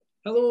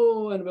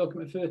Hello and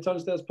welcome to the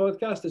Turnstiles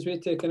podcast as we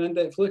take an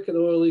in-depth look at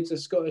the lower leagues of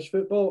Scottish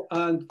football,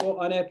 and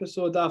what an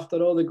episode after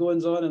all the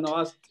goings on in the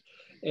last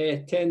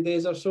 10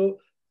 days or so.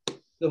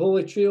 The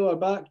Holy Trio are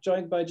back,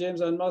 joined by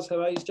James and Muzz. How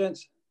are you,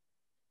 gents?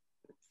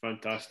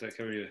 Fantastic,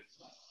 how are you?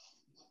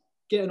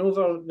 Getting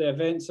over the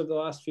events of the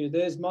last few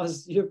days.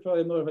 Muzz, you're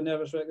probably more of a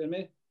nervous wreck than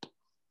me.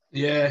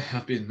 Yeah,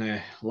 I've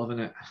been loving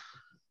it.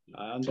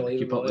 Unbelievable.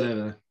 Keep up with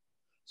everything.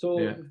 So,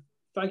 yeah.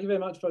 Thank you very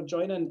much for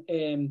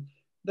joining.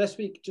 This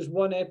week, just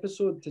one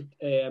episode.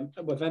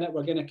 Within it,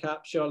 we're going to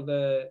capture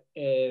the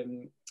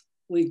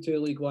League 2,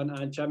 League 1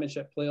 and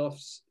Championship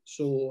playoffs.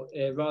 So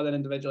rather than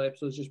individual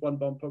episodes, just one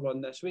bumper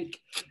one this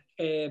week.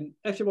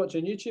 If you're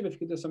watching YouTube, if you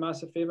could do us a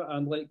massive favour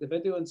and like the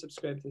video and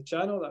subscribe to the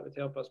channel, that would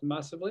help us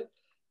massively.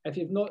 If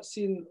you've not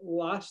seen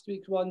last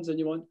week's ones and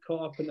you want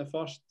caught up in the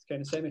first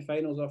kind of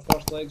semi-finals or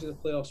first legs of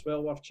the playoffs,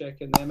 well worth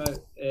checking them out.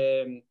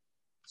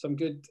 Some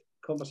good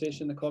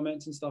conversation in the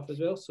comments and stuff as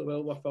well, so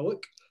well worth a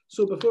look.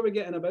 So before we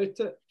get in about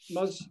it,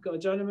 Muzz, got a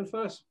journeyman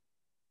for us?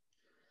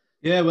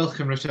 Yeah,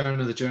 welcome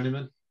return of the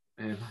journeyman.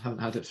 I haven't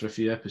had it for a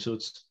few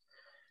episodes.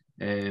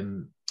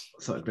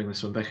 Thought I'd bring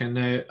this one back in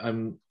now.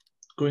 I'm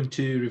going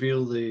to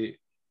reveal the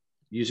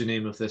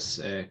username of this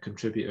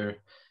contributor,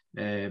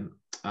 and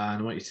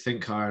I want you to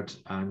think hard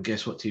and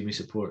guess what team he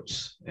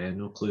supports.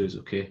 No clues,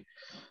 okay?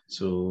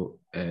 So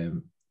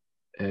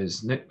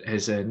his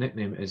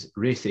nickname is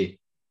Wraithy.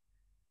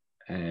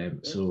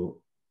 So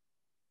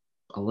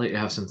I'll let you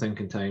have some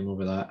thinking time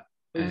over that.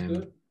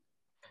 In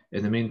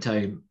the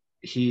meantime,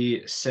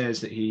 he says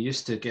that he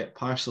used to get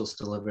parcels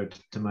delivered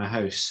to my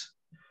house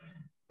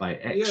by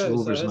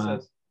ex-Rovers man.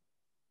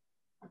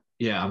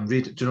 Yeah, I'm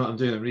reading. Do you know what I'm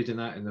doing? I'm reading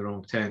that in the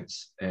wrong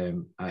tense.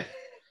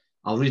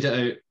 I'll read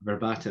it out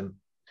verbatim.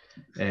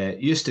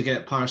 Used to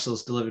get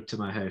parcels delivered to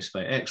my house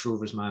by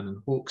ex-Rovers man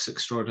and hoax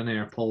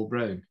extraordinaire Paul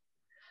Brown.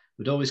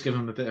 Would always give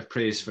him a bit of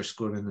praise for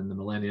scoring in the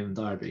Millennium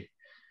Derby.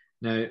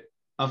 Now,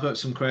 I've got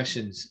some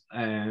questions.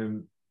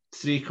 3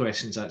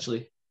 questions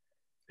actually.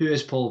 Who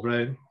is Paul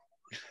Brown?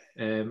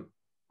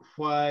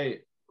 Why?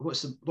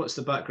 What's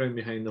the background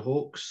behind the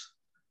hoax?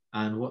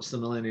 And what's the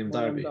Millennium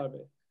Derby?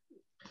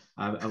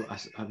 I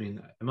mean,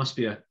 it must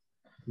be a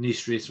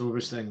niche Raith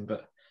Rovers thing,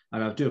 but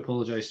I do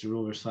apologise to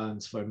Rovers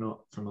fans for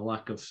my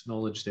lack of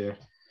knowledge there.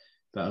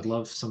 But I'd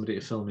love somebody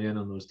to fill me in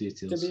on those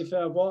details. To be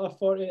fair, what a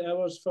 48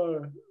 hours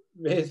for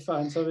Raith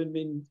fans having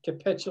been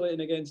capitulating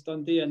against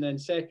Dundee, and then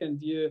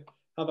second, you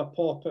have a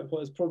pop at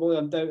what is probably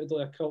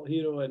undoubtedly a cult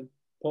hero in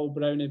Paul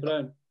Brownie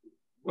Brown.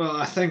 Well,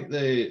 I think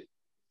the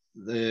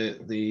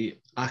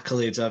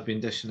accolades I've been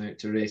dishing out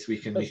to Raith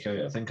week in, week out,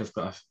 I think I've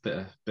got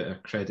a bit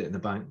of credit in the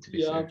bank, to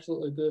be fair. Yeah,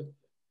 absolutely do.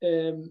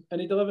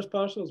 And he delivers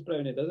parcels,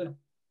 Brownie, does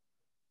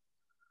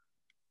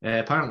he?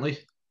 Apparently.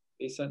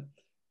 Decent.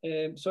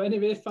 So any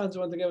Raith fans who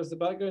want to give us the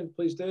background,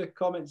 please do,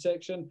 comment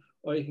section,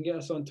 or you can get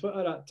us on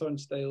Twitter at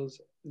Turnstiles.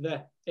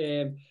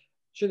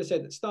 Should have said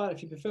at the start,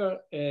 if you prefer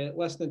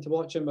listening to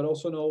watching, we're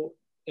also on all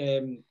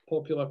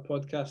popular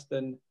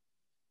podcasting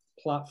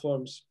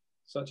platforms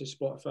such as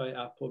Spotify,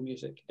 Apple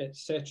Music,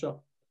 etc.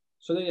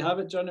 So there you have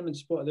it, Journeyman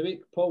Spot of the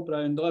Week. Paul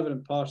Brown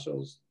delivering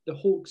parcels, the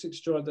hoax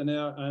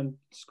extraordinaire and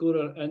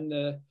scorer in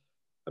the,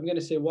 I'm going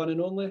to say one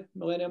and only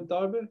Millennium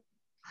Derby.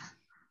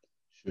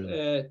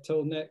 Sure.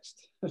 Till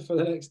next, for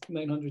the next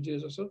 900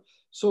 years or so.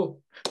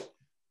 So,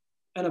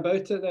 and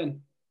about it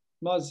then,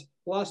 Muzz,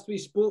 last we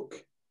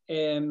spoke,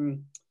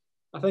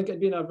 I think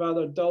it'd been a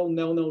rather dull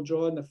 0-0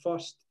 draw in the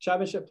first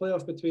championship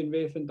playoff between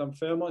Raith and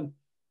Dunfermline.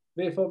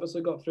 Raith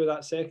obviously got through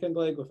that second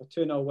leg with a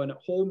 2-0 win at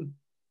home.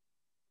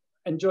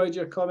 Enjoyed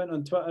your comment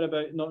on Twitter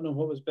about not knowing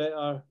what was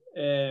better,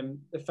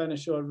 the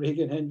finish or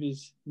Regan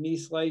Hendry's knee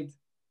slide.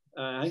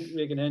 I think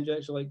Regan Hendry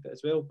actually liked it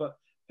as well, but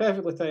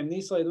perfectly timed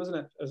knee slide, wasn't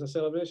it, as a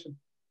celebration?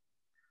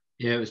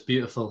 Yeah, it was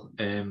beautiful,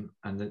 and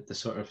the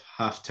sort of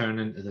half turn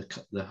into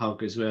the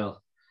hug as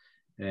well.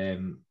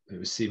 It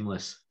was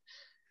seamless.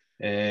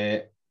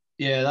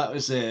 Yeah, that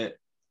was it.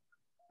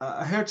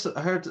 I heard.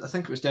 I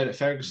think it was Derek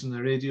Ferguson on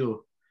the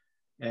radio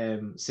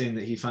saying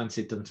that he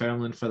fancied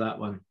Dunfermline for that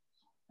one,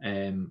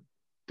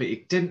 but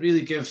he didn't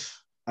really give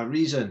a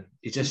reason.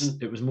 He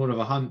just it was more of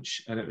a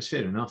hunch, and it was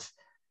fair enough.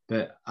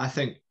 But I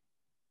think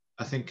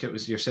it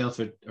was yourself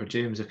or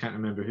James. I can't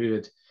remember who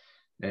had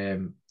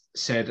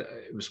said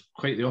it was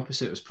quite the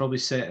opposite. It was probably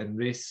set in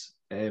Raith's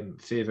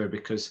favour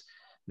because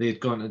they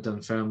had gone to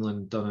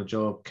Dunfermline, done a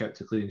job,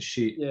 kept a clean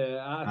sheet.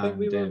 Yeah, I think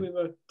we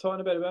were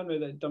talking about it, weren't we,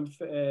 that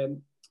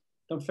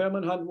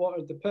Dunfermline hadn't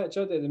watered the pitch,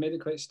 had they? They made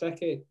it quite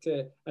sticky,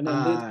 and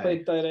then they'd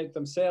played direct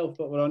themselves,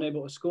 but were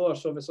unable to score.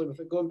 So obviously, with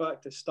it going back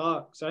to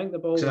Stark, so I think the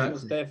ball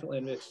was definitely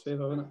in Raith's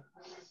favour, wasn't it?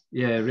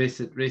 Yeah,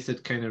 Raith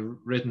had kind of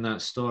ridden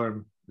that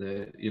storm.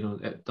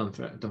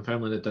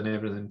 Dunfermline had done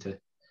everything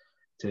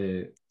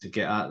to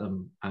get at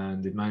them,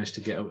 and they managed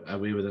to get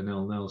away with a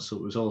 0-0. So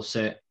it was all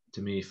set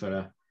to me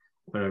for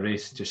a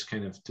Raith just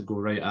kind of to go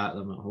right at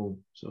them at home.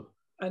 So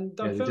and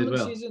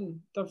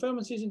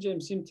Dunfermline season,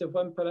 James, seemed to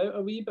whimper out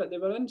a wee bit. They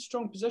were in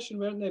strong position,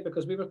 weren't they?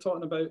 Because we were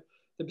talking about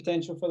the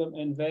potential for them to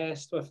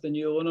invest with the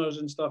new owners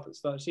and stuff at the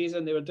start of the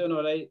season. They were doing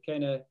all right,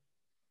 kind of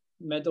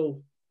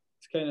middle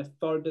to kind of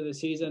third of the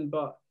season.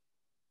 But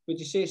would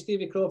you say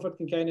Stevie Crawford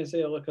can kind of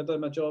say, look, I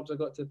done my jobs, I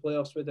got to the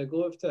playoffs, would I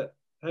go with it?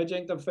 How do you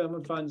think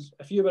Dunfermline fans,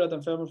 if you were a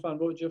Dunfermline fan,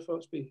 what would your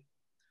thoughts be?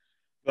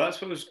 Well,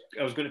 that's what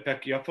I was going to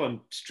pick you up on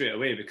straight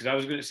away, because I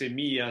was going to say,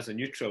 me as a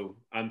neutral,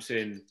 I'm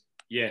saying,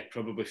 yeah,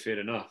 probably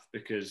fair enough,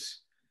 because,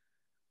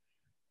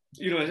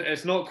 you know,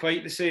 it's not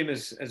quite the same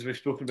as we've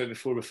spoken about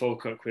before with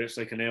Falkirk, where it's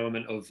like an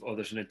element of, oh,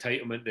 there's an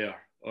entitlement there,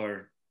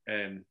 or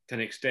to an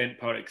extent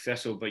Partick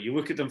Thistle. But you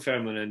look at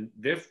Dunfermline and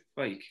they've,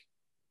 like,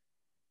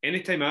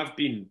 anytime I've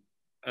been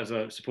as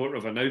a supporter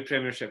of a now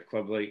Premiership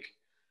club, like,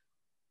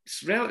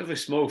 it's a relatively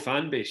small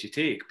fan base you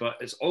take, but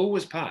it's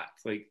always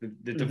packed. Like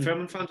the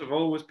Dunfermline fans are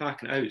always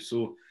packing it out.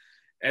 So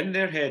in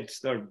their heads,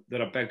 they're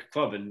a big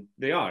club, and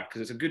they are,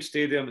 because it's a good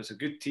stadium, it's a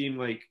good team,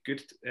 like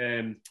good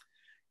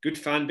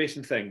fan base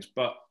and things.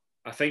 But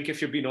I think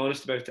if you're being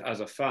honest about it as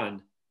a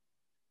fan,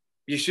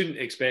 you shouldn't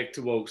expect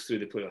to waltz through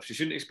the playoffs. You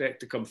shouldn't expect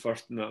to come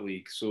first in that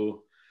league.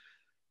 So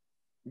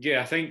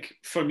yeah, I think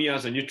for me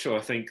as a neutral,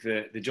 I think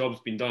the job's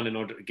been done in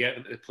order to get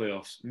into the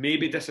playoffs.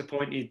 Maybe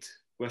disappointed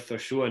with their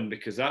showing,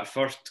 because that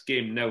first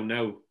game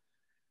 0-0,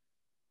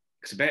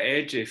 it's a bit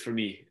edgy for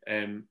me.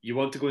 You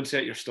want to go and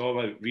set your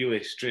stall out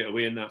really straight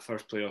away in that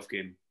first playoff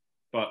game.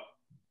 But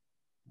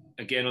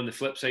again, on the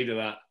flip side of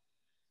that,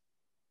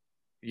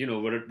 you know,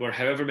 we're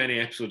however many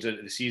episodes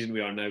into the season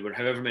we are now, we're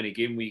however many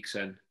game weeks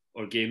in,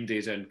 or game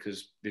days in,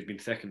 because they've been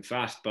thick and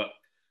fast. But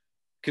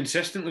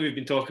consistently we've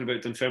been talking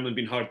about Dunfermline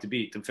being hard to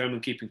beat,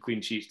 Dunfermline keeping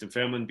clean sheets,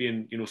 Dunfermline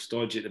being, you know,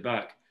 stodgy at the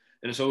back.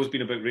 And it's always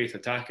been about Wraith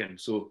attacking.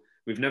 So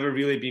we've never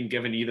really been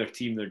given either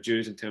team their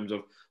dues in terms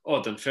of,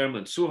 oh,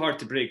 Dunfermline, so hard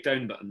to break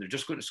down, but they're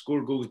just going to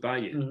score goals by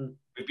you. Mm-hmm.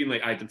 We've been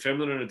like,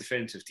 Dunfermline are a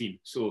defensive team.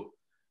 So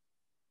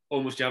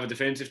almost you have a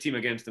defensive team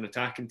against an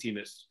attacking team.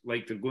 It's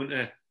like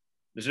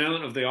there's an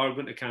element of they are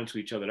going to cancel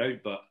each other out.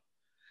 But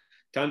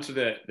to answer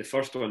the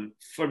first one,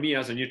 for me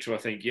as a neutral, I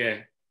think,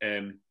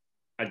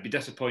 I'd be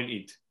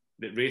disappointed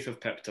that Wraith have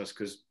pipped us,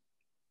 because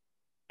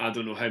I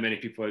don't know how many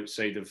people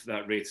outside of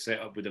that Wraith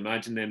setup would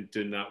imagine them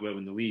doing that well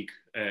in the league.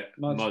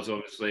 Muzz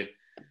obviously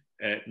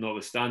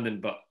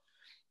notwithstanding, but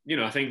you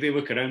know, I think they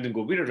look around and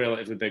go, we're a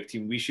relatively big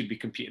team, we should be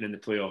competing in the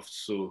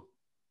playoffs. So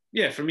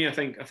yeah, for me, I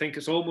think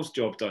it's almost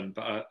job done,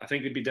 but I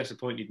think they'd be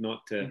disappointed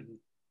not to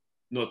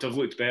have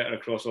looked better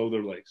across all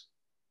their legs.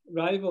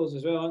 Rivals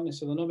as well, aren't they?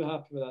 So they'll not be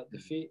happy with that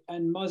defeat.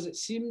 And Muzz, it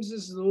seems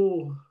as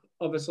though,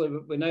 obviously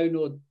we now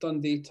know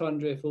Dundee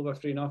turned Wraith over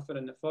 3-0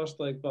 in the first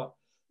leg, but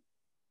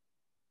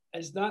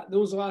is that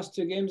those last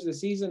two games of the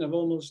season have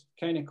almost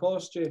kind of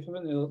cost you?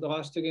 The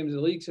last two games of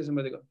the league season,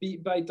 where they got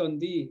beaten by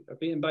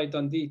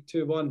Dundee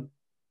 2-1,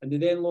 and they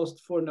then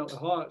lost 4-0 to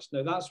Hearts.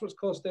 Now that's what's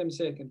cost them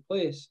second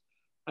place.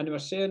 And they were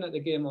saying at the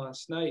game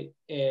last night,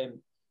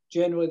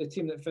 generally the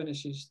team that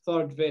finishes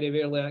third very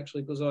rarely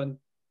actually goes on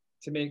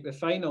to make the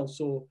final.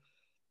 So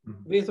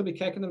Wraith will be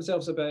kicking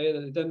themselves about it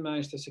that they didn't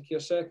manage to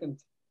secure second,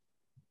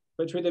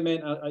 which would have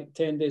meant like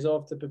 10 days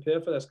off to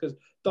prepare for this, because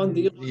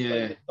Dundee looked like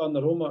they'd done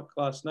their homework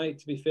last night,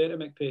 to be fair to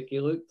McPake. He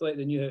looked like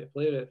they knew how to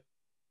play it.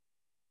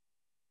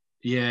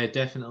 Yeah,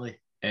 definitely.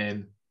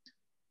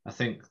 I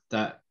think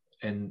that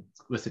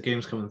with the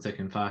games coming thick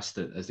and fast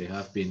as they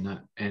have been,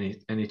 that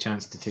any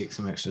chance to take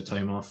some extra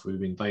time off would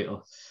have been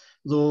vital.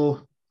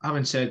 Though,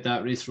 having said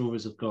that, Wraith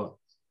Rovers have got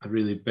a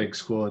really big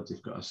squad.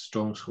 They've got a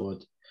strong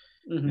squad.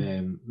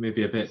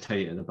 Maybe a bit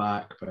tight at the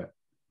back, but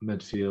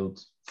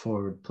midfield,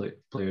 forward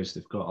players,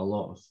 they've got a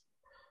lot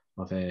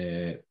of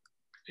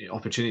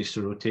opportunities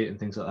to rotate and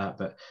things like that.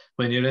 But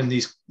when you're in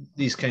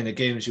these kind of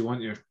games, you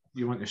want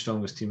your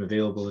strongest team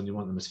available, and you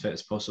want them as fit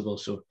as possible.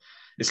 So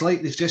it's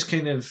like they've just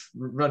kind of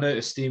run out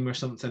of steam or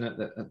something at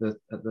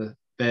the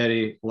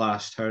very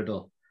last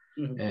hurdle.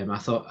 I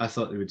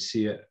thought they would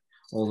see it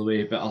all the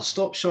way, but I'll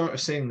stop short of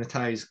saying the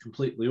tie's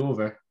completely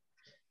over,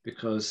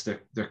 because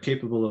they're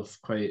capable of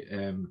quite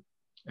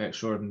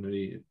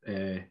extraordinary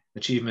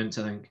achievements,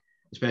 I think,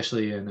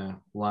 especially in a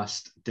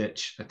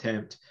last-ditch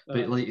attempt.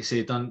 But like you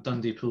say,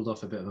 Dundee pulled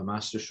off a bit of a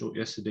masterstroke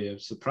yesterday. I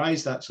was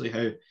surprised actually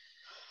how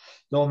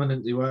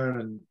dominant they were,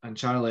 and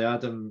Charlie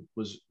Adam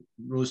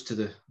rose to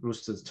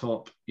the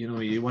top. You know,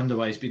 you wonder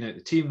why he's been out of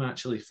the team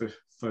actually for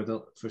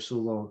so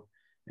long,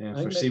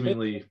 for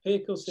seemingly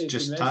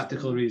just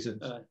tactical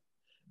reasons.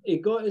 He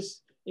got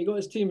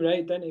his team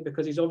right, didn't he?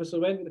 Because he's obviously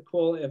went with the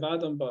quality of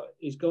Adam, but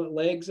he's got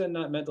legs in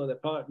that middle of the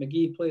park.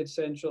 McGee played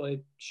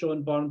centrally,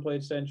 Sean Byrne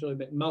played centrally,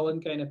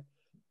 McMullen kind of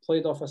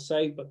played off a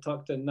side but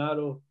tucked in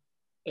narrow,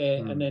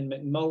 and then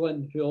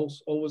McMullen, who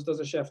always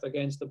does a shift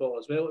against the ball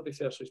as well, to be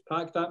fair. So he's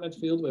packed that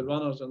midfield with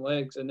runners and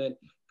legs, and then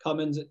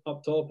Cummins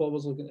up top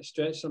always looking to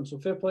stretch them. So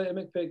fair play to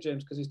McPake,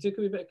 James, because he's took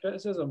a wee bit of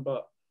criticism,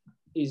 but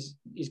he's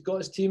got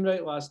his team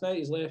right last night.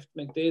 He's left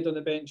McDaid on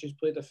the bench, he's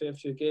played a fair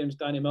few games,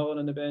 Danny Mullen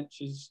on the bench.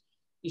 He's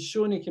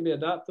shown he can be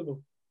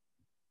adaptable.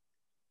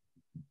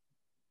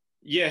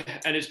 Yeah,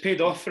 and it's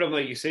paid off for him,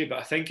 like you say, but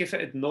I think if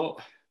it had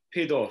not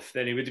paid off,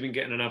 then he would have been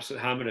getting an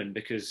absolute hammering,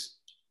 because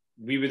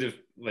we would have,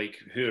 like,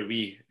 who are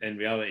we in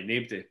reality?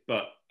 Nobody.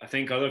 But I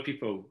think other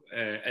people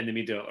in the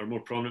media, or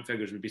more prominent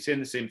figures, would be saying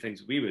the same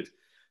things we would.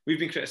 we've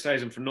been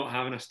criticising for not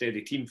having a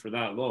steady team for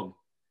that long,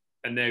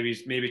 and now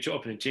he's maybe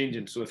chopping and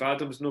changing. So if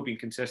Adam's not been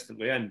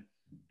consistently in,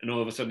 and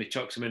all of a sudden he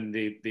chucks him in and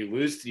they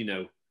lose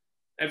 3-0,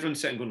 everyone's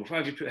sitting going, well, why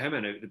have you put him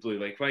in out of the blue?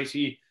 Like, why is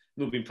he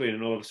not been playing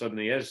and all of a sudden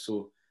he is?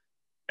 So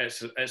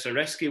it's a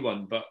risky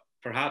one, but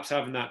perhaps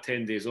having that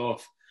 10 days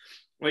off,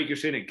 like you're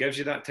saying, it gives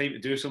you that time to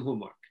do some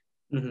homework.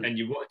 Mm-hmm. And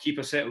you want to keep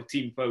a settled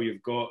team while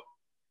you've got,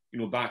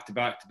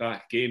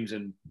 back-to-back games.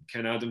 And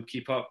can Adam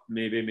keep up?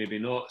 Maybe, maybe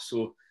not.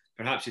 So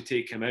perhaps you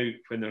take him out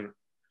when they're,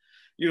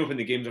 when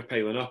the games are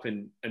piling up,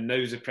 and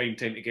now's the prime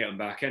time to get him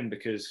back in,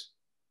 because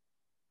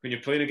when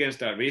you're playing against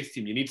that Wraith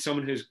team, you need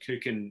someone who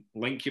can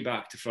link you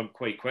back to front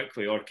quite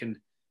quickly, or can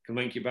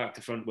link you back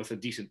to front with a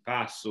decent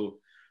pass. So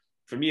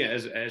for me, it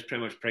is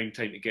pretty much prime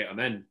time to get him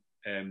in,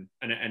 and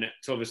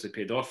it's obviously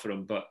paid off for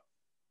him. But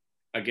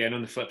again,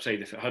 on the flip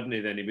side, if it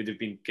hadn't, then he would have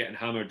been getting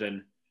hammered.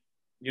 And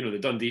the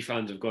Dundee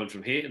fans have gone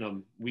from hating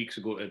him weeks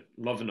ago to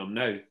loving him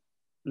now.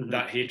 Mm-hmm.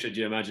 That hatred,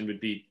 you imagine, would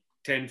be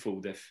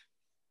tenfold if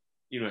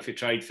he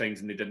tried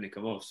things and they didn't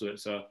come off. So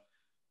it's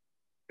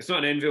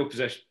not an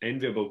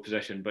enviable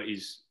position, but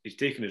he's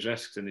taken his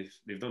risks, and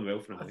they've done well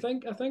for him. I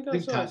think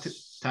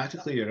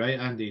tactically, you're right,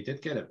 Andy. He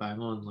did get it bang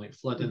on, like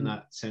flooding mm-hmm.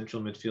 that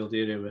central midfield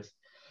area with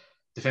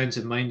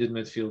defensive-minded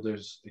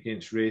midfielders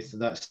against Wraith,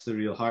 and that's the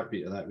real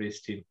heartbeat of that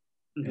Wraith team.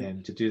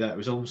 Mm-hmm. To do that, it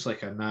was almost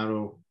like it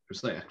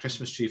was like a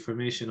Christmas tree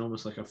formation,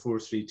 almost like a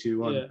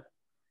 4-3-2-1. Yeah.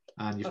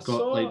 And you've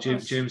got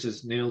James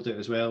has nailed it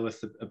as well, with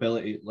the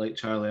ability, like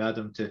Charlie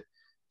Adam,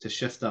 to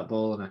shift that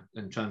ball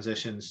in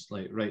transitions,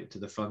 like right to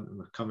the front. And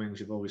with Cummings,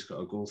 you've always got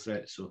a goal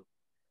threat. So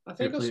I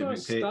think I saw a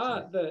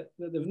stat that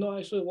they've not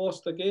actually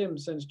lost a game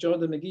since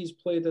Jordan McGee's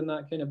played in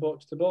that kind of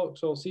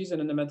box-to-box all season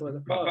in the middle of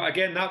the park. But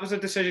again, that was a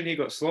decision he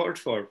got slaughtered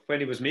for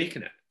when he was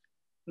making it.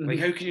 Mm-hmm. Like,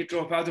 how can you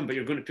drop Adam, but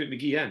you're going to put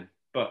McGee in?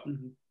 But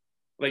mm-hmm.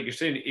 like you're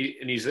saying,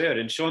 he's there.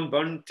 And Sean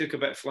Byrne took a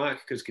bit of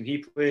flack because can he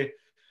play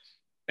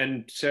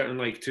in certain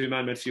like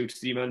 2-man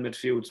midfields, 3-man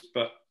midfields?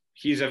 But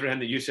he's everything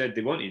that you said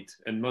they wanted,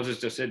 and Muzz has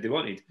just said they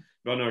wanted: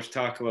 runners,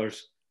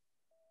 tacklers,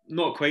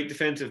 not quite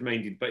defensive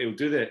minded, but he'll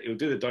do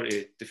the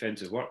dirty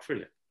defensive work for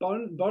you.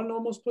 Byrne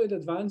almost played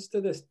advanced to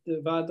this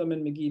to Adam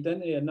and McGee,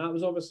 didn't he? And that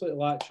was obviously a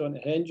latch on to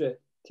Hendry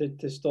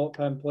to stop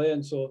him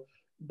playing. So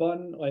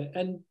Byrne, like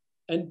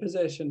in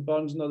possession,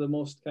 Byrne's not the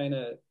most kind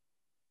of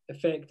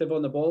effective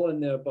on the ball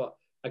in there, but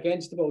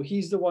against the ball,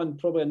 he's the one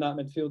probably in that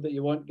midfield that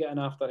you want getting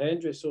after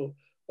Hendry. So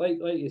like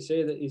you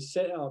say, that he's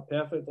set it up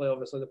perfectly.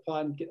 Obviously, the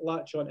plan: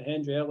 latch on to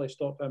Hendry early,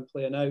 stop him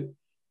playing out,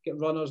 get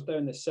runners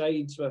down the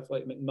sides with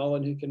like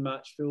McMullen who can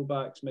match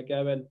fullbacks,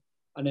 McGowan,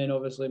 and then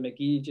obviously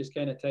McGee just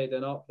kind of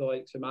tidying up the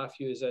likes of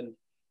Matthews and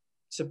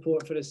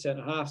support for his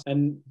centre halves.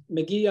 And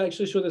McGee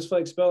actually showed his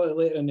flexibility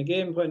later in the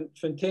game when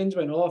Fontaine's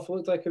went off.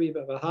 Looked like a wee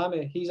bit of a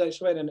hammy. He's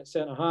actually went in at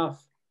centre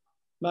half.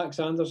 Max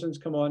Anderson's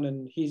come on,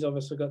 and he's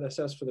obviously got the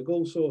assist for the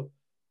goal.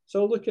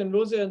 So looking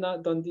rosy in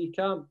that Dundee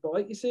camp. But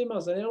like you say,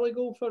 Muzz, an early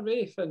goal for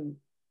Rafe, and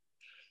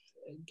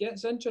it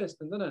gets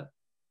interesting, doesn't it?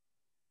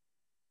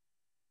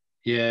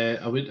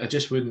 Yeah, I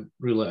just wouldn't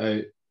rule it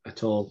out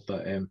at all.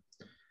 But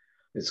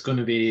it's going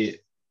to be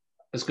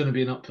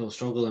an uphill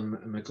struggle, and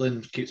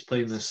McGlynn keeps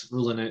playing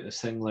ruling out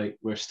this thing like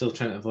we're still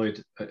trying to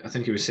avoid. I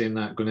think he was saying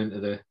that going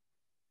into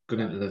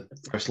the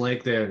first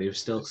leg there, he was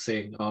still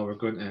saying, "Oh,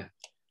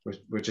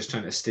 we're just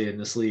trying to stay in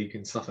this league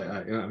and stuff like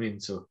that." You know what I mean?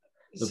 So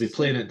they'll be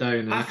playing it down,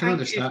 and I can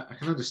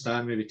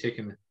understand maybe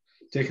taking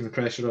the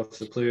pressure off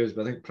the players,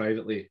 but I think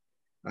privately,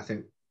 I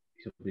think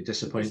he'll be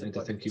disappointed.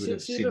 I think he would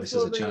have seen this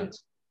as a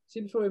chance.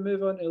 See, before we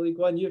move on to League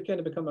One, you've kind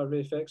of become a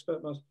Rafe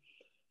expert, Muzz.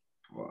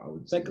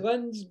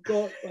 McGlynn's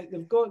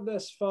they've got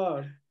this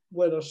far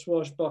where they're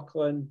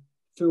swashbuckling,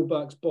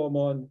 fullbacks bomb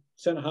on,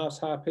 centre halves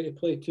happy to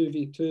play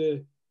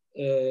 2v2.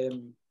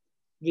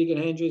 Regan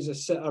Hendry's a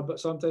sitter, but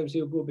sometimes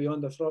he'll go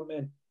beyond the front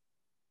men.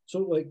 So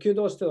like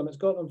kudos to them, it's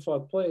got them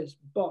third place.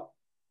 But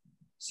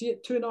see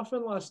it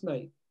 2-0 last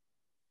night.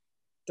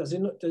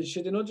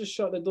 Should he not just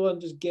shut the door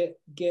and just get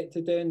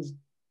to Den's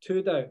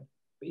 2 down?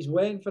 But he's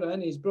went for it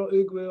in. He's brought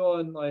Ugwu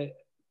on,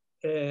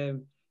 he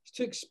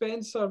took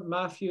Spencer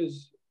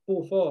Matthews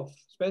both off.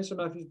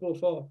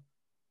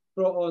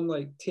 Brought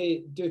on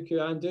Tate, Dooku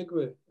and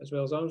Ugwu, as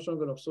well as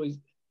Armstrong enough. So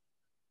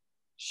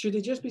should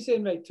he just be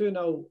saying, right,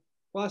 2-0,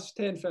 last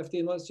 10,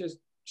 15, let's just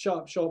shut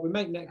up shop. We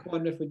might nick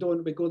one. If we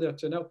don't, we go there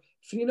 2-0.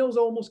 3-0's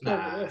almost killed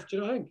it off. Do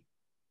you know what I think?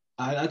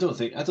 I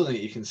don't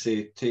think you can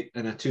say take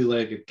in a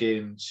 2-legged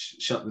game,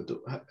 shut the door.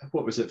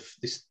 What was it?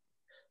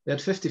 They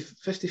had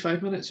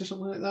 55 minutes or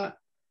something like that.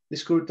 They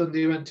scored,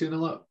 Dundee went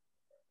 2-0 up.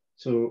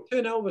 So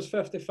 2-0 was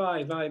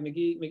 55.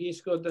 McGee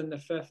scored in the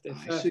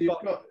 55th. So you've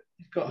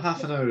got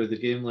half an hour of the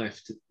game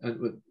left, and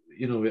with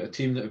a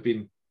team that have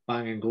been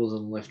banging goals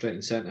on the left, right,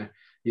 and centre.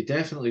 You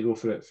definitely go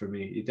for it for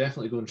me. You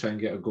definitely go and try and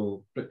get a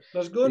goal. But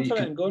there's going for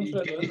it and going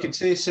for it. You could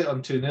say sit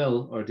on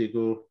 2-0, or do you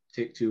go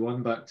take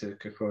 2-1 back to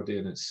Kirkcaldy,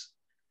 and it's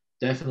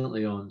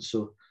definitely on.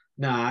 So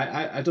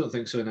I don't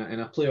think so in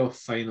a playoff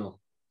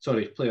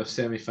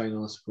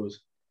semi-final, I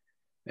suppose.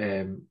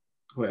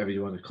 Whatever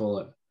you want to call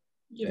it.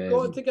 You've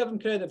got to give him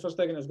credit for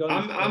sticking his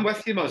guns. I'm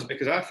with you, Muzz,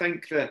 because I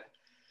think that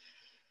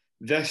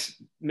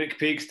this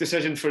McPake's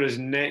decision for his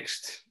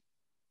next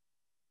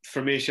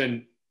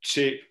formation,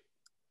 shape,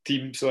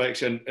 team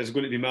selection is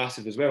going to be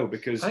massive as well,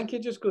 because I think he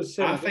just goes.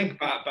 I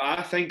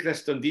think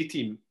this Dundee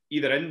team,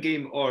 either in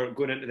game or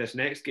going into this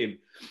next game,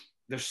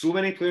 there's so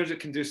many players that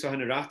can do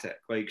something erratic.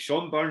 Like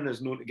Sean Byrne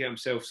is known to get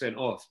himself sent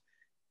off,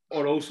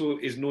 or also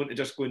is known to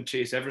just go and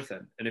chase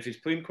everything. And if he's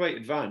playing quite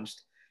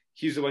advanced,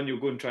 he's the one you'll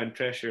go and try and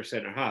pressure your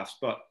centre halves.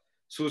 But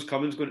so is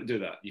Cummins going to do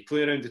that. You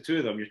play around the two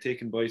of them, you're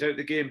taking boys out of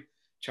the game.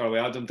 Charlie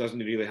Adam doesn't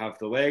really have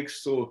the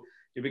legs. So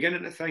you're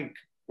beginning to think,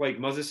 like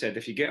Muzza said,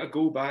 if you get a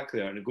goal back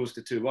there and it goes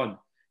to 2-1,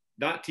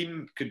 that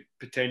team could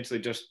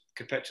potentially just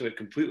capitulate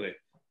completely.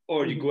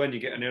 Or you go in, you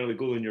get an early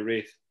goal in your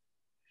Wraith.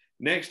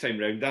 Next time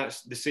round,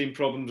 that's the same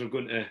problems are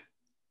going to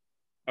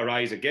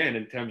arise again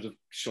in terms of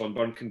Sean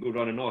Byrne can go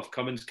running off.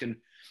 Cummins can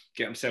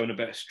get himself in a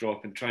bit of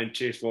strop and try and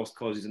chase lost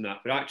causes in that.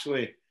 But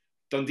actually,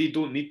 Dundee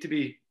don't need to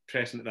be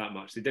pressing it that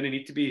much. They didn't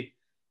need to be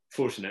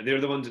forcing it. They're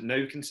the ones that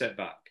now can sit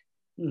back.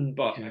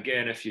 But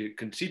again, if you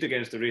concede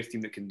against a Wraith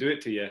team that can do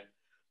it to you,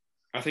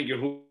 I think your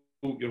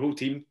whole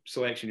team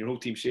selection, your whole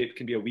team shape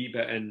can be a wee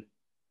bit in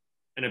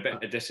a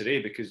bit of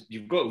disarray, because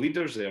you've got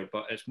leaders there,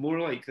 but it's more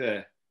like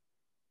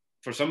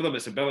for some of them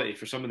it's ability,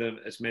 for some of them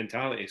it's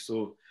mentality.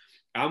 So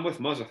I'm with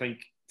Muzz. I think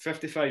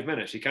 55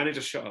 minutes, you can't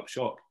just shut up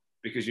shop,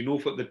 because you know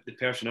what the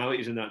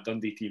personalities in that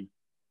Dundee team.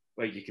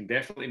 Like, you can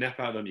definitely nip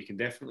at them. You can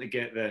definitely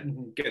get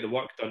the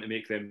work done to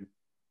make them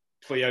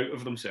play out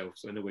of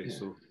themselves in a way. Yeah.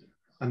 So,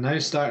 and now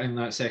starting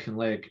that second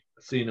leg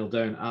 3-0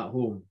 down at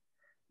home,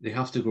 they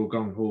have to go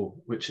gung ho,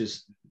 which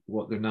is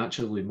what they're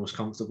naturally most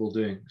comfortable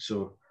doing.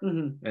 So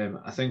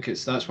I think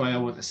that's why I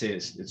want to say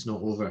it's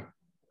not over.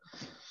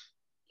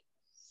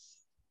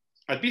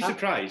 I'd be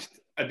surprised.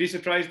 I'd be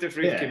surprised if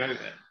Wraith came out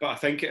of it, but I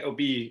think it'll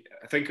be.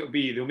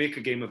 They'll make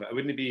a game of it. I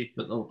wouldn't be.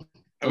 But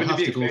I wouldn't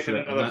be expecting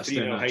another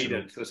 3-0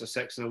 hiding. So it's a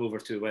 6-0 over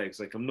 2 legs.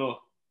 Like, I'm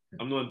not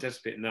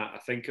anticipating that. I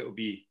think it'll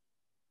be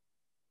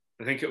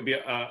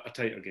a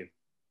tighter game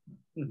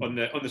on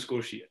the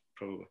score sheet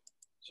probably.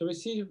 So we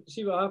see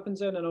what happens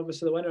then, and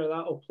obviously the winner of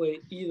that will play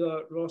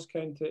either Ross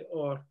County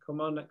or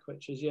Kilmarnock,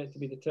 which is yet to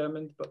be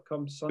determined. But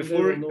come Sunday,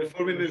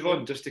 before we move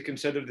on, just to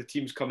consider the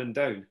teams coming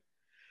down,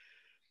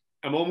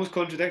 I'm almost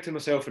contradicting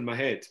myself in my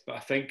head, but I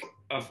think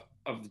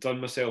I've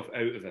done myself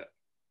out of it.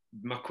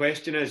 My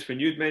question is, when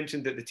you'd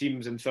mentioned that the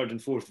teams in third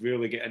and fourth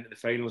rarely get into the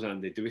finals,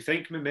 Andy, do we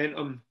think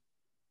momentum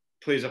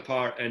plays a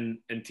part in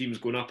teams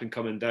going up and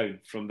coming down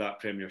from that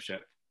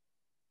Premiership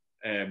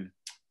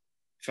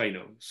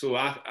final? So,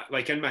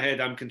 like, in my head,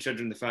 I'm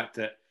considering the fact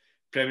that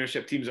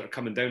Premiership teams that are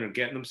coming down are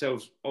getting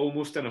themselves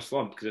almost in a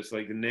slump, because it's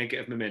like the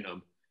negative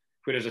momentum.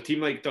 Whereas a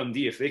team like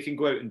Dundee, if they can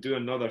go out and do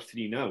another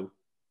 3-0,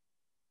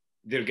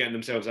 they're getting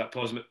themselves that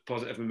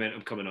positive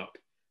momentum coming up.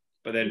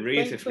 But then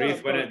if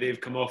Wraith win it, they've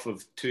come off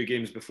of 2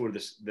 games before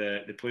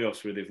the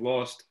playoffs where they've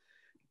lost,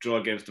 draw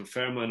against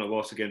Dunfermline, a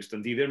loss against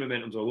Dundee. Their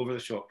momentum's all over the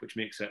shop, which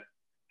makes it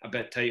a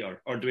bit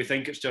tighter. Or do we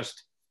think it's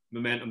just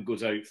momentum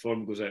goes out,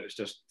 form goes out, it's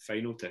just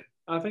final time?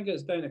 I think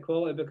it's down to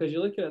quality, because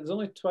you look at it, there's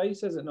only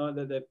twice, is it not,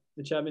 that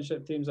the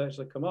Championship teams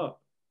actually come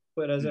up.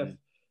 Whereas if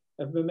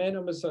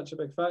momentum was such a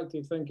big factor,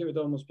 you'd think it would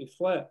almost be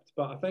flipped.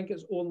 But I think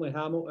it's only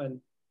Hamilton,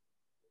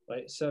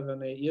 like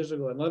 7-8 years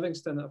ago, and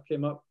Livingston that have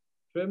came up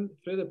through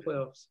the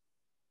playoffs.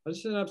 I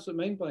just had an absolute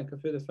mind blank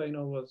of who the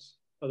final was.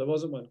 Or there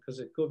wasn't one because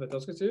of COVID. I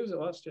was going to say, who was it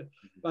last year?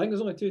 But I think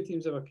there's only 2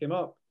 teams that ever came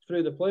up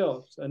through the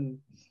playoffs. And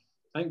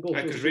I think both.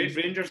 Because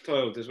Rangers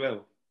toiled as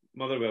well.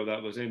 Motherwell,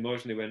 that was in.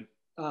 Morsney went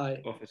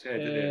off his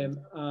head.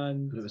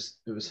 And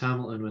it was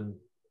Hamilton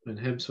when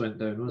Hibs went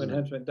down, wasn't it?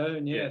 When Hibs went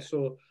down, yeah.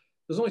 So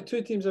there's only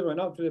 2 teams that went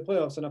up through the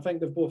playoffs, and I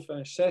think they've both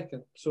finished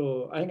second.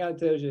 So I think that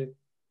tells you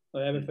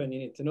everything you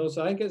need to know.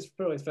 So I think it's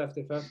probably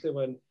 50-50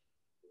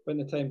 when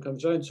the time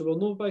comes round. So we'll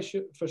know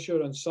for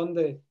sure on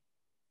Sunday,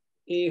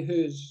 A,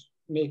 who's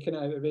making it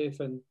out of Wraith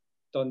and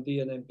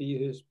Dundee, and then B,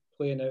 who's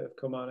playing out of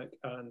Kilmarnock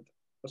and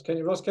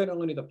Ross County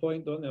only need a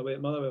point, don't they, away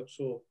at Motherwell?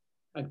 So,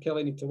 and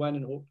Kelly need to win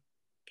and hope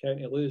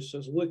County lose. So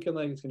it's looking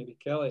like it's going to be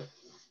Kelly.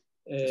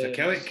 Is it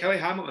Kelly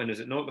Hamilton, is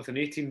it not, with an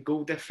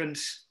 18-goal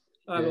difference?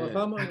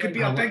 That could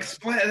be a big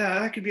split of that.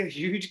 That could be a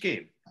huge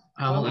game.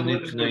 Hamilton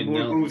needs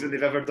more goals than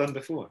they've ever done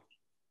before.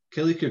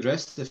 Kelly could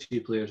rest a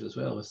few players as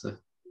well with the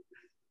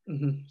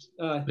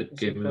big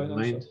game in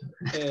mind.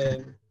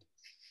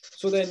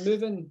 So then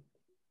moving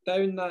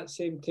down that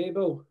same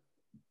table,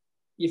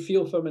 you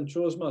feel for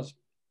Montrose, Muzz.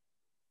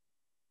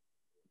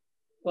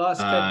 Last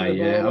kick of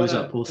the ball, I was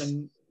at both.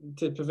 And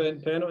to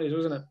prevent penalties,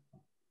 wasn't it?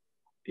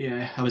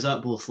 Yeah, I was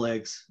at both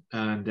legs,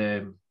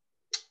 and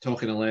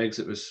talking of legs,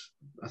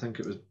 I think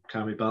it was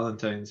Cammy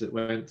Ballantyne's that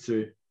went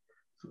through,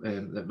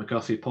 that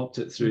McGuffey popped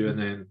it through, and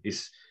then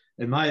he's,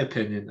 in my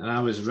opinion, and I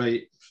was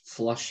right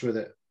flush with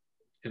it,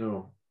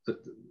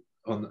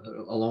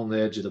 along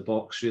the edge of the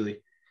box, really.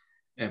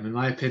 In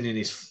my opinion,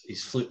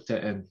 he's flipped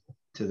it in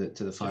to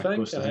the far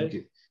post. I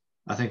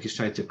think he's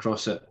tried to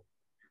cross it,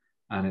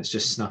 and it's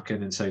just snuck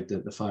inside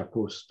the far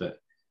post.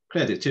 But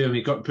credit to him,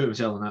 he got to put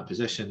himself in that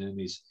position, and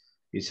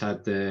he's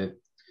had the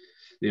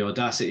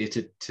audacity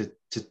to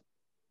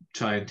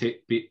try and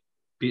beat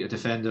beat a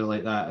defender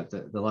like that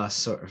at the last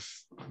sort of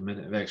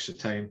minute of extra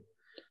time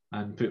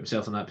and put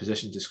himself in that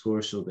position to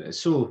score. So, but it's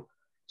so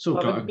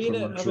gutting for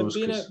Montrose.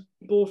 Having been at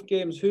both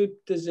games, who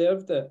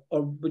deserved it?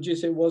 Or would you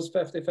say it was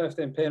 50-50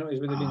 and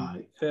penalties would have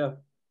been fair?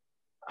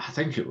 I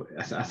think it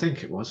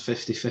was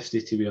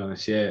 50-50, to be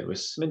honest. Yeah, it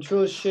was.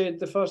 Montrose shade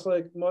the first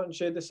leg, Morton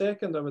shade the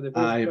second, or were they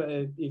both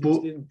pretty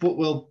even?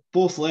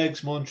 Both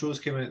legs, Montrose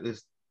came out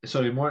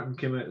Morton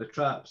came out the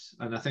traps,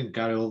 and I think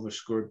Gary Oliver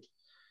scored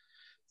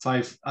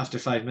after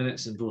 5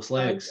 minutes in both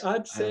legs.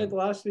 I'd said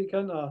last week,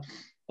 hadn't I?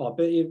 I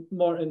bet you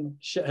Morton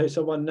shithouse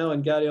a 1-0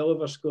 and Gary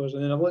Oliver scores,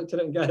 and then I looked at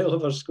it and Gary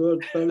Oliver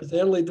scored. But it was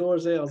early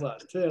doors there. I was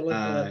like, it's too early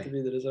for that to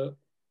be the result.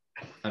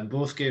 And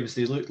both games,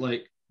 they looked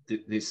like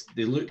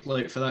they looked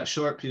like, for that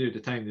short period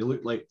of time, they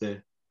looked like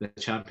the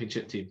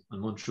championship team,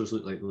 and Montrose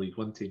looked like the League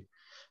One team.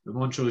 But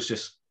Montrose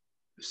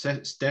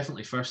it's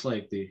definitely first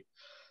leg, they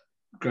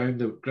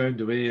ground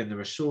away, and they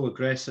were so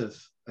aggressive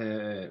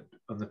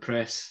on the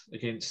press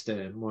against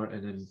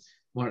Morton, and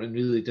Morton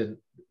really didn't.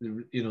 They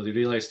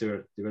realised they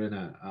were in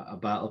a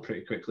battle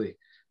pretty quickly,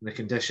 and the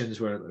conditions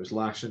were, it was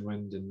lashing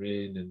wind and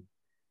rain,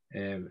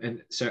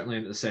 and certainly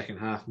into the second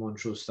half,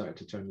 Montrose started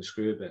to turn the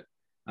screw a bit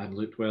and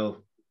looked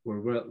well.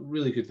 Were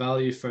really good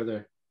value for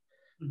their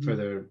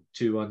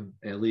 2-1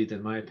 lead,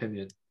 in my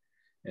opinion.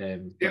 I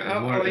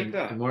like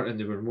that. Morton,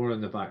 they were more on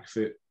the back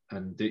foot,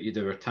 and they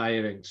were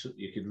tiring. So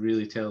you could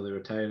really tell they were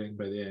tiring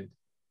by the end.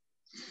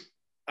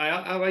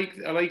 I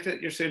like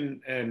that you're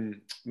saying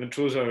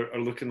Montrose are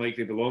looking like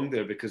they belong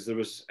there, because there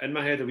was in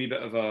my head a wee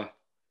bit of a,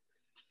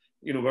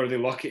 were they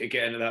lucky to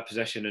get into that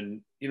position,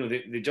 and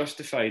they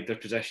justified their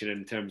position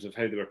in terms of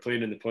how they were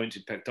playing and the points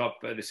they picked up,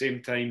 but at the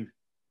same time,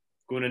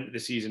 going into the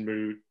season,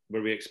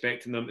 were we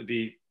expecting them to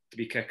be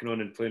kicking on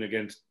and playing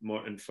against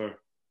Morton for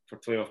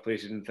playoff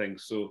places and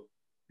things? So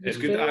it's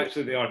good that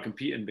actually they are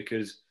competing,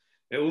 because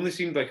it only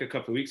seemed like a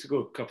couple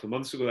of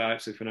months ago, that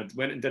actually when I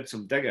went and did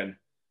some digging,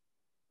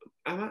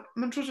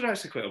 Montrose are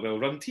actually quite a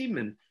well-run team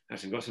and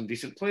actually got some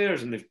decent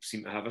players, and they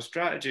seem to have a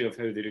strategy of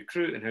how they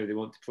recruit and how they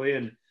want to play.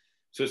 And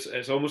so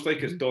it's almost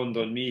like it's dawned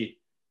on me,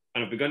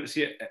 and I've begun to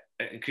see it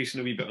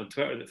increasing a wee bit on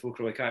Twitter, that folk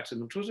are like, actually,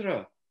 Montrose are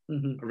a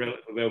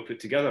relatively well put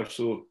together.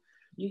 So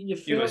it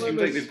seems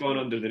like they've gone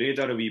under the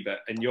radar a wee bit,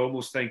 and you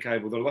almost think,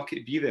 well, they're lucky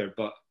to be there,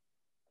 but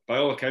by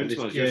all accounts,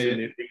 you're saying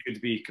they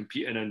could be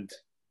competing and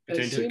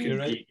potentially could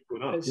be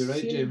going up. You're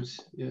right, James.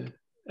 Yeah.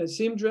 It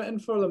seemed written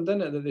for them,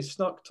 didn't it, that they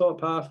snuck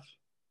top half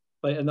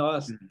like in the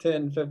last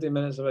 10-15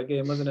 minutes of a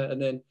game, wasn't it?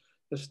 And then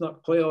they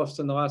snuck playoffs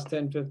in the last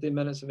 10-15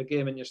 minutes of a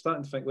game, and you're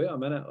starting to think, wait a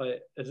minute,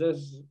 like, is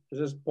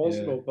this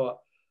possible? Yeah.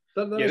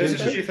 But this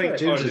is what you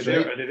think, are they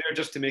there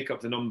just to make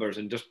up the numbers,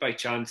 and just by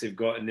chance they've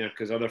got in there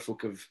because other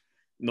folk have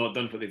not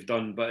done what they've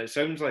done? But it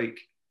sounds like,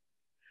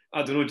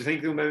 I don't know, do you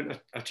think they'll mount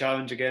a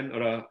challenge again,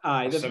 or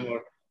a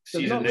similar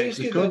season next?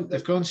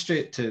 They've gone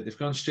straight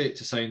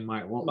to sign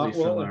Mark Watley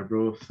from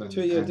Arbroath,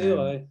 2-year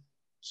deal.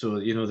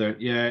 So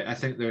I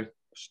think they're.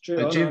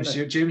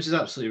 James is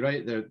absolutely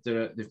right.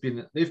 They've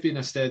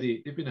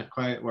been a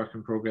quiet work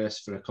in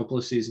progress for a couple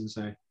of seasons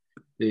now.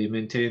 They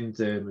maintained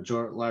the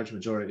large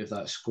majority of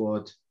that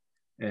squad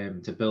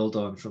to build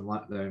on from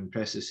the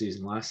impressive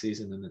season last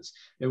season, and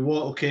it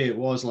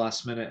was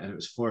last minute, and it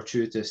was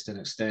fortuitous to an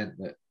extent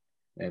that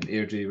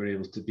Airdrie were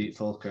able to beat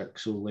Falkirk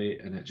so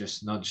late, and it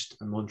just nudged,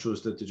 and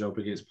Montrose did the job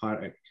against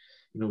Partick.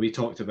 We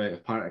talked about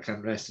if Partick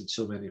hadn't rested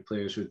so many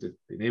players, would have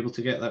been able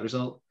to get that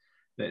result.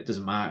 But it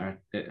doesn't matter.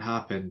 It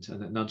happened,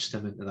 and it nudged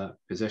him into that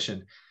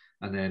position.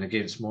 And then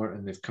against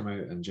Morton, they've come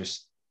out and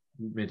just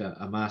made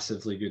a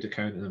massively good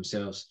account of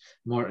themselves.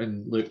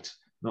 Morton looked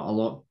not a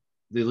lot.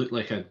 They looked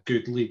like a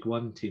good League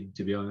One team,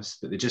 to be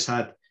honest. But they just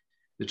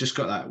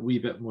got that wee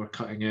bit more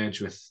cutting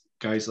edge with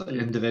guys like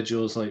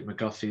individuals like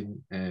McGuffey,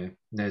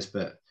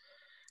 Nesbitt,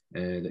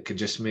 that can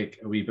just make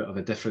a wee bit of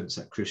a difference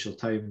at crucial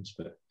times.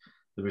 But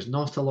there was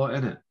not a lot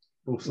in it,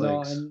 both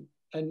legs.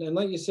 And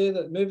like you say,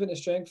 that moving to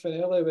strengthen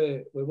early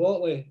with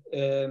Watley,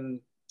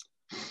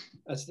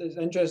 it's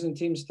interesting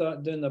teams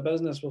start doing their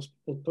business.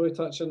 We'll probably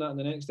touch on that in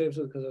the next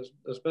episode, because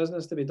there's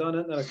business to be done,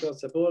 isn't there, across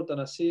the board. And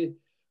I see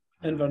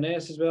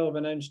Inverness as well have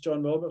announced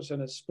John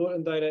Robertson as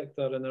sporting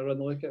director, and they're on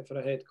the lookout for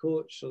a head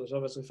coach. So there's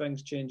obviously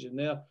things changing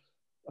there.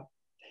 I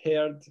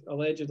heard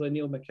allegedly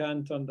Neil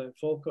McCann turned down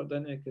Falkirk,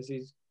 didn't he, because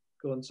he's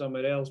going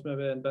somewhere else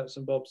maybe in bits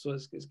and bobs. So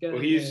it's getting...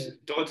 Well,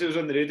 Dodds was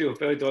on the radio.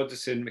 Billy Dodds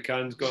is saying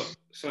McCann's got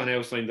something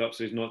else lined up,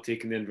 so he's not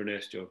taking the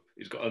Inverness job.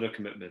 He's got other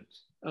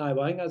commitments.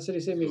 Well, I think that's the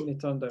same reason he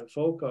turned down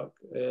Falkirk.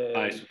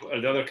 So are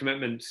the other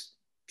commitments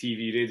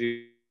TV,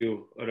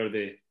 radio, or are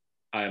they,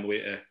 I am away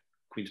to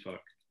Queen's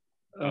Park?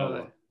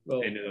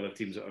 Well, any other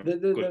teams that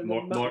are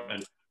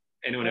Morton,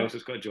 anyone else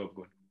that's got a job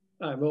going?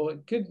 Well,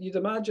 you'd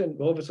imagine,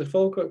 obviously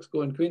Falkirk's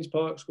going, Queen's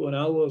Park's going,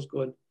 Allo's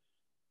going,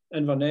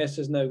 Inverness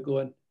is now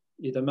going.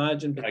 You'd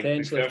imagine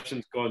potentially.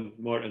 McPherson's gone,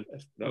 Morton.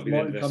 That'll be the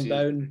end of the season.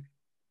 Down,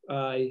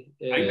 I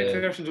think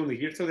McPherson's only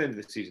here till the end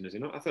of the season, is he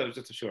not? I thought it was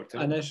just a short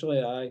time. Initially,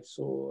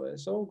 so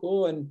it's all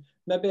go, and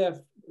maybe if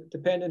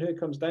depending who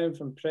comes down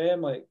from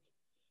Prem, like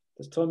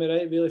Does Tommy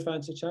Wright really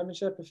fancy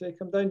Championship if they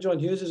come down? John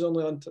Hughes is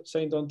only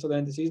signed on to the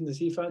end of the season. Does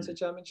he fancy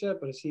Championship,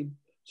 or is he?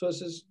 So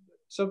this is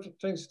some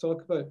things to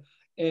talk about.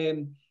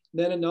 Then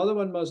another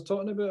one was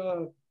talking about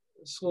a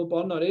slow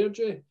burner,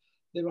 Airdrie.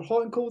 They were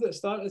hot and cold at the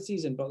start of the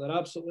season, but they're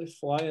absolutely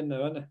flying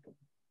now, aren't they?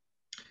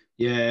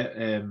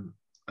 Yeah,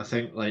 I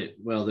think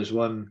there's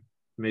one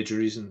major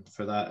reason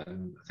for that,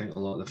 and I think a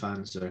lot of the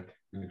fans are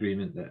in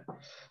agreement that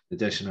the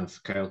addition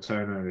of Kyle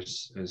Turner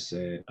has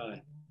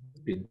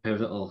been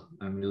pivotal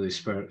and really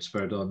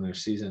spurred on their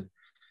season.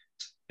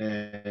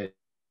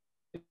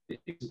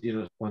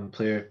 One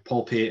player,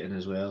 Paul Payton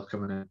as well,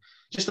 coming in.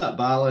 Just that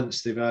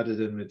balance they've added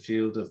in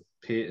midfield of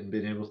Payton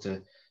being able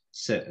to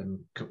sit and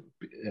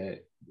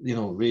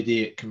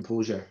radiate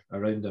composure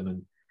around him,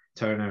 and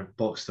Turner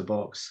box to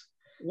box.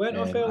 Went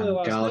off early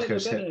last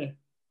Gallagher's night, didn't he?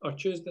 Or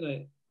Tuesday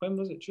night. When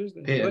was it?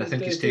 Tuesday? Payton, I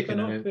think he's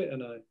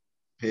taken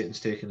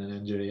Payton's taken an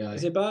injury.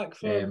 Is he back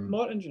for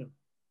Martin?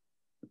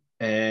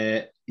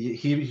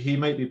 He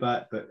might be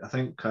back, but I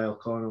think Kyle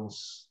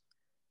Connell's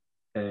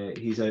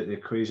he's out of the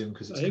equation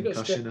because it's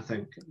concussion.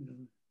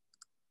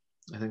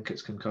 I think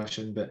it's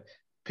concussion, but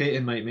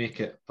Payton might make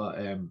it. But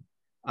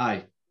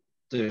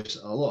there's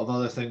a lot of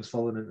other things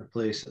falling into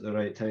place at the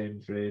right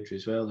time for Airdrie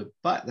as well.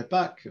 The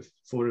back of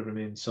four have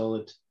remained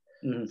solid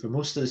for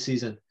most of the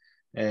season,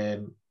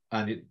 and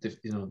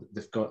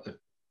they've got the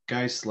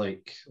guys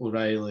like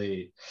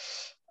O'Reilly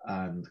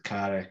and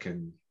Carrick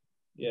and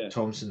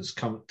Thompson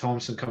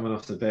coming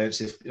off the bench.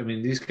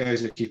 These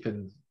guys are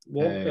keeping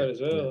Walker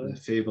as well. The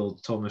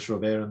fabled Thomas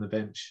Robert on the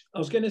bench. I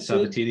was going to say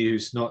Sabatini,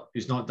 who's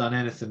not done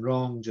anything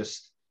wrong,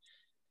 just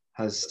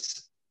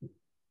has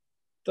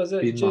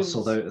been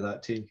muscled out of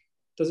that team.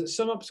 Does it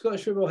sum up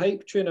Scottish football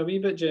hype train a wee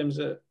bit, James?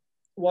 That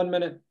 1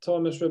 minute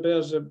Thomas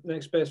Robert's the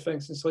next best thing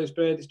since sliced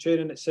bread. He's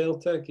training at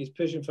Celtic. He's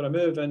pushing for a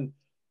move, and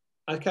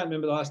I can't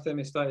remember the last time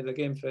he started a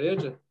game for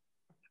Airdrie.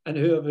 And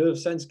who have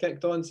since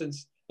kicked on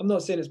since. I'm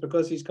not saying it's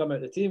because he's come out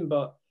of the team,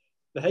 but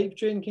the hype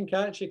train can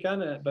catch you,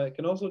 can it? But it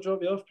can also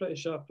drop you off pretty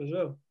sharp as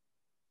well.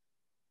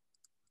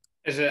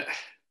 Is it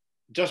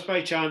just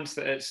by chance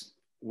that it's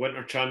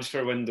winter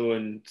transfer window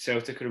and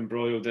Celtic are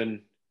embroiled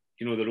in,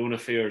 their own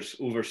affairs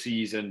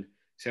overseas, and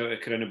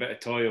Celtic are in a bit of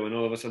toil, and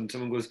all of a sudden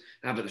someone goes,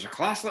 but there's a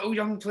class little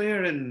young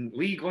player in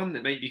League One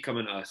that might be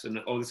coming to us, and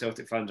all the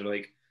Celtic fans are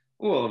like,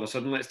 oh, all of a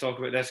sudden let's talk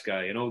about this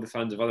guy, and all the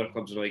fans of other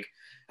clubs are like,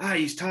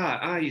 he's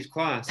he's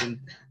class, and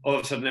all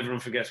of a sudden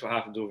everyone forgets what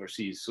happens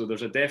overseas. So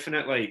there's a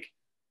definite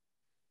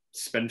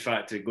spin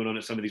factory going on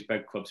at some of these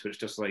big clubs where it's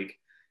just like,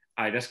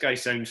 this guy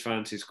sounds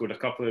fancy, scored a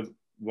couple of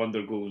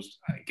wonder goals,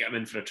 get him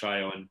in for a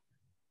trial, and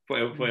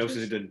what else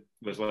is he doing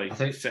with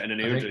sitting in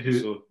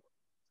Airdrie?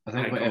 I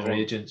think whatever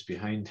agent's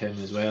behind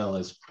him as well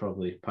is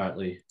probably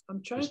partly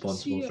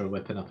responsible for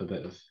whipping up a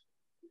bit of.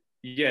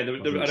 Yeah, I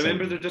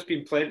remember there's just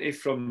been plenty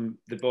from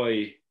the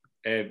boy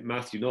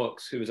Matthew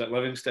Knox, who was at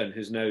Livingston,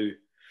 who's now,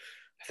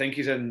 I think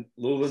he's in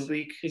Lowland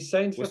League. He's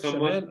signed for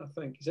Tranent, I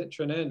think. Is it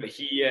Tranent? But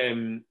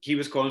he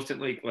was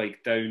constantly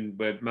down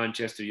with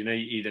Manchester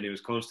United, and he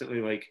was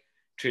constantly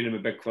training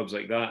with big clubs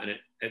like that. And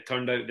it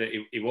turned out that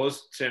he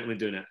was certainly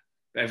doing it.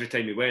 But every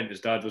time he went,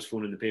 his dad was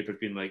phoning the papers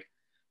being like,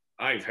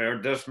 I've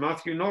heard this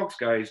Matthew Knox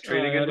guy's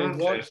training in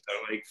Manchester,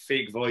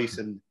 fake voice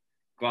and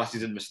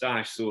glasses and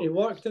moustache. So he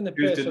worked in the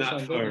press doing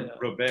that for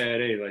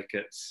Robert,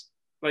 it's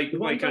like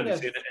Andy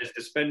saying, it's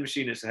the spin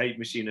machine, it's the hype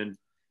machine,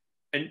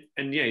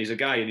 and yeah, he's a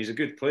guy and he's a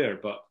good player,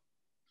 but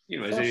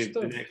is he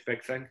the next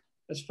big thing?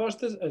 As far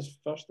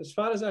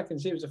as I can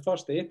see, it was the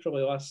 1st of April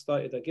he last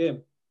started a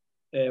game.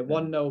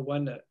 1-0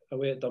 win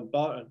away at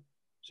Dumbarton.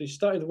 So he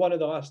started one of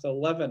the last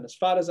 11. As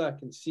far as I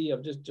can see,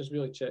 I've just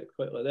really checked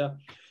quickly there.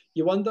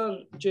 You wonder,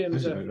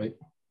 James,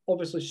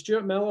 obviously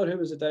Stuart Miller, who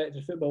was the director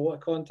of football, what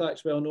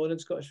contacts well known in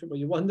Scottish football,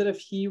 you wonder if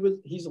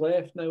he's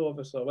left now,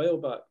 obviously, a while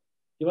back.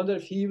 You wonder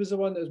if he was the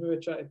one that was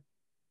maybe trying to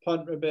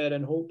punt Robert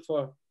and hope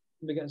for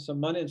maybe getting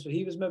some money. And so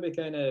he was maybe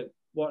kind of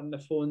working the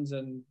phones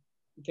and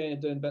kind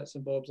of doing bits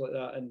and bobs like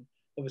that. And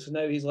obviously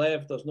now he's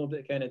left, there's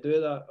nobody to kind of do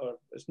that, or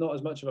it's not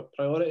as much of a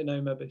priority now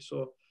maybe.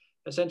 So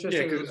it's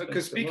interesting. Yeah,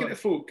 because speaking to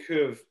folk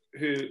who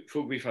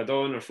folk we've had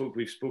on or folk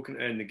we've spoken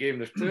to in the game,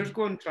 there's players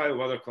going trial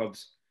with other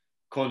clubs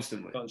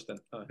constantly.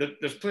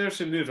 There's players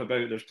who move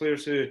about. There's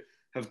players who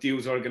have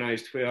deals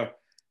organised where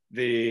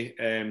they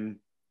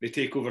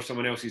take over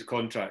someone else's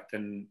contract,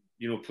 and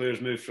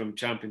players move from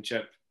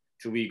Championship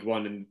to League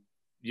One, and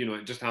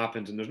it just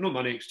happens, and there's no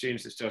money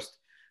exchange. It's just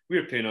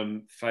we're paying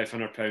them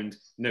 £500,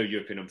 now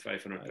you're paying them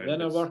 £500.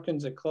 Then our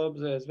workings at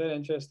clubs is very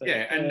interesting.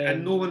 Yeah,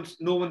 and no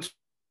one's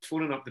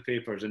phoning up the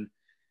papers, and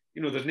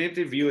there's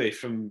nobody really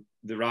from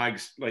the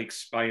rags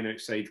spying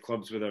outside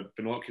clubs with their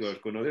binoculars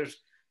going, there's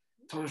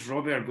Thomas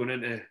Robert going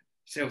into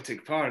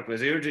Celtic Park with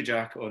his Airdrie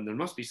jacket on. There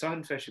must be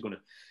sandfish going.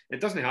 It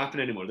doesn't happen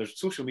anymore. There's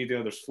social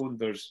media, there's phone,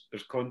 there's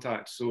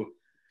contacts. So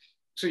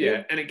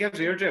yeah, and it gives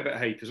Airdrie a bit of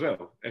hype as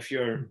well. If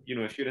you're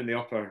in the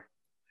upper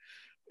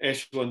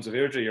echelons of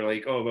Airdrie, you're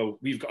like, oh well,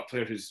 we've got a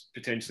player who's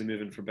potentially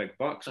moving for big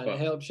bucks. And it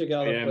helps you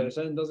gather players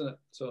in, doesn't it?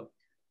 So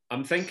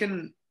I'm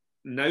thinking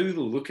now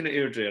though, looking at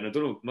Airdrie, and I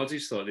don't know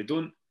Muzzie's thought, they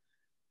don't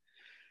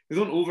they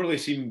don't overly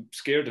seem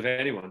scared of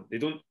anyone. They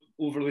don't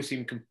overly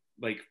seem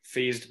like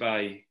phased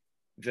by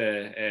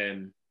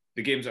the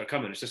games that are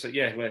coming. It's just like,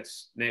 yeah,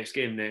 let's next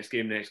game, and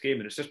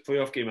it's just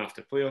playoff game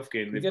after playoff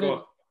game. They've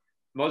got,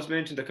 Muzz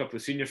mentioned a couple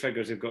of senior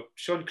figures. They've got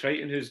Sean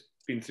Crichton, who's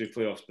been through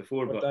playoffs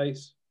before, but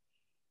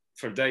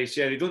for Dice,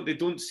 yeah, they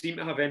don't seem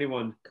to have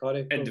anyone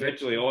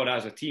individually or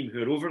as a team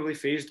who are overly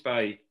phased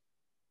by,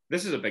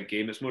 this is a big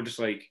game. It's more just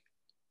like,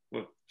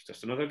 well, it's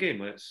just another game.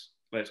 Let's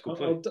go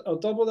play. I'll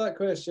double that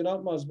question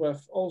up, Muzz,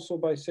 with also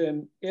by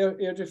saying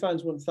Airdrie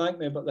fans won't thank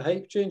me, but the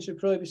hype train should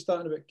probably be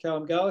starting about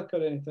Callum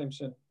Gallagher anytime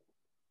soon.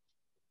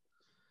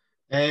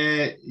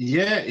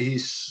 Yeah,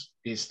 he's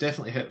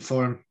definitely hit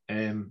form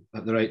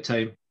at the right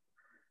time,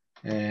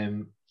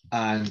 and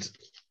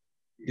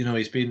you know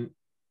he's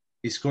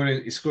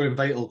scoring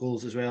vital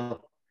goals as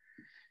well.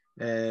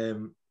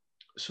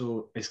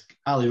 So it's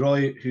Ali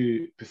Roy,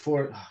 who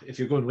before, if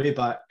you're going way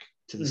back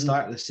to the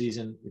start of the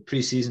season, the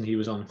pre-season, he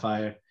was on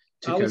fire.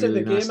 I was at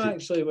the game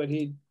actually when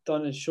he'd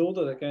done his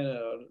shoulder, the kind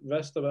of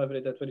wrist or whatever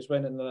he did, when he's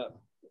went into that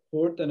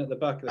board in at the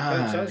back of the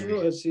pitch. That's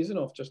wrote his season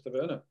off just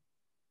about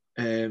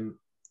it.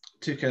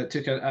 Took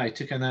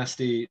a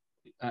nasty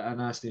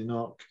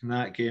knock in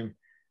that game.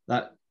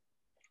 That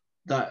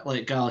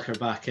like Gallagher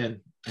back in,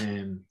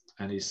 and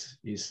he's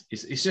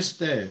just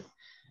there.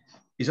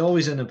 He's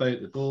always in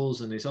about the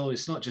goals, and it's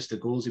not just the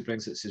goals he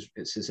brings. It's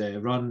his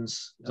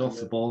runs, his off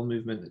the ball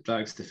movement that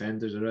drags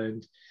defenders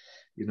around.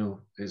 You know,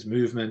 his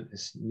movement,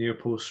 his near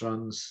post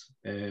runs,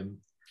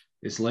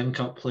 his link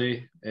up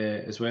play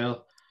as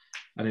well,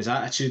 and his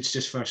attitude's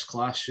just first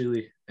class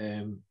really.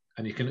 And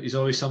he's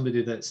always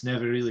somebody that's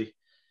never really.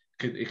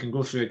 He can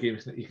go through a game,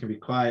 he can be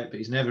quiet, but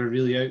he's never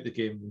really out the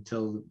game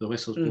until the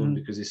whistle's blown,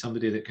 because he's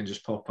somebody that can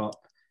just pop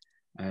up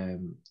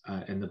in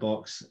the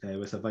box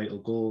with a vital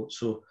goal.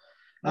 So,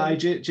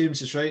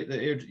 James is right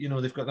that, you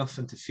know, they've got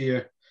nothing to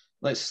fear.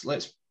 Let's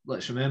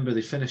remember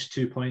they finished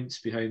 2 points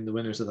behind the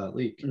winners of that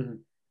league.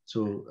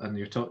 So, and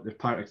you're talking the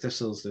Partick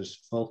Thistles,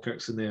 there's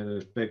Falkirks in there,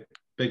 there's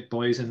big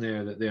boys in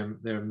there that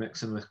they're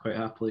mixing with quite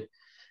happily.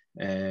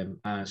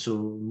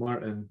 So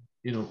Martin,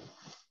 you know.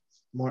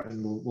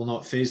 Morton will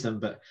not faze them,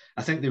 but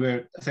I think they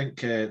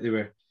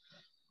were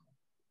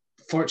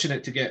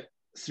fortunate to get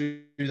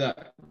through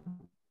that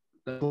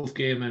both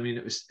game. I mean,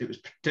 it was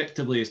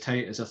predictably as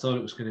tight as I thought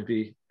it was going to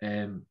be,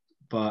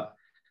 but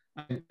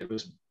I think it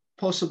was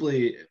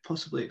possibly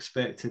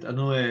expected. I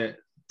know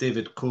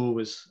David Coe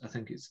I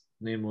think his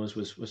name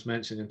was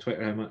mentioning on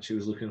Twitter how much he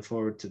was looking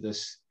forward to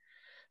this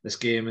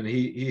game, and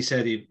he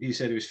said he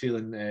was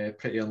feeling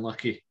pretty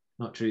unlucky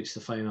not to reach the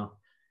final.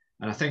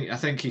 And I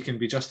think he can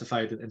be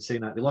justified in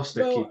saying that. They lost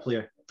their key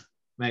player,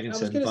 Megginson. I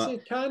was going to say,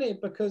 can he?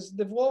 Because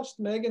they've lost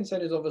Megginson,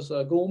 who's obviously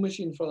a goal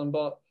machine for them.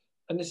 But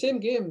in the same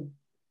game,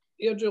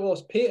 Airdrie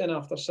lost Payton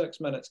after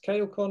 6 minutes.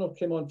 Kyle Connell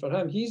came on for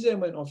him. He's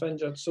then went off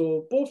injured.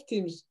 So both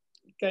teams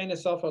kind of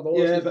suffered.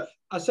 Yeah, but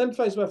I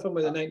sympathise with him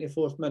with the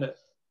 94th minute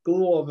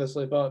goal,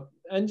 obviously. But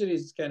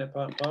injuries kind of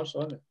part and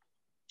parcel, aren't they?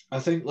 I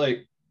think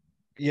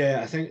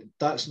I think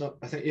that's not.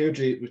 I think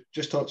Airdrie, we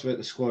just talked about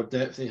the squad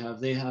depth they have.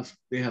 They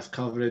have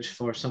coverage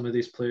for some of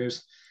these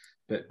players,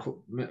 but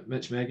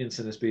Mitch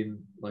Megginson has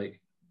been like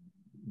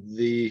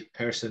the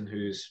person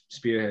who's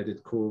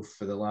spearheaded Cove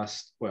for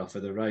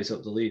the rise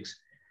up the leagues,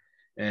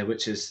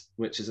 which is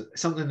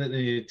something that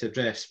they need to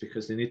address,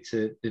 because they need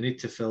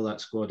to fill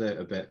that squad out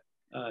a bit.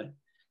 Aye.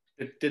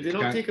 Did they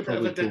not take a bit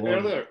of a dip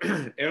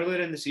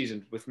earlier in the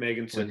season with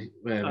Megginson?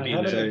 When he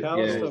was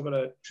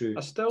out, true.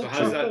 So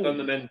has that done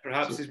them in?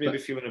 Perhaps he's maybe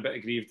feeling a bit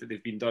aggrieved that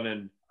they've been done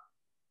in.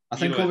 I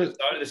think at the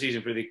start of the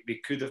season where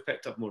they could have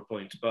picked up more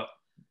points, but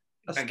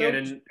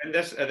again, at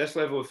this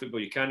level of football,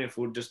 you can't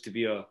afford just to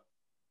be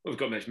we've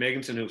got Mitch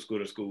Megginson who'll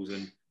score us goals,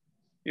 and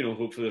you know,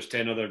 hopefully there's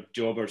 10 other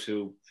jobbers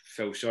who'll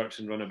fill shirts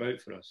and run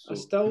about for us.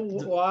 So,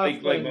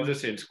 like I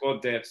was saying,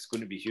 squad depth is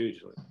going to be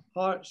huge.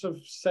 Hearts have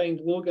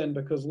signed Logan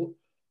because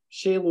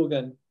Shea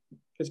Logan,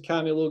 because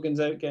Cammy Logan's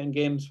out getting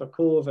games for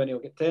Cove, and he'll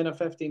get 10 or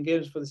 15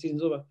 games before the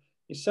season's over.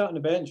 He's sat on the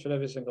bench for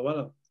every single one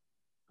of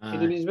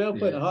them. He's well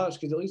playing at Hearts,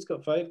 because he's at least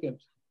got 5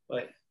 games.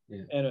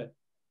 Anyway.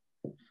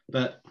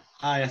 But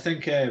I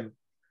think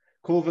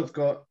Cove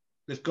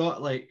they've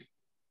got like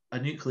a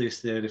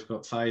nucleus there. They've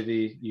got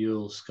Fivey,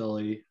 Ewell,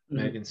 Scully,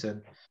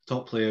 Megginson,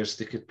 top players.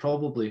 I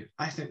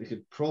think they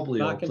could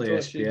probably all play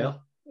SPL.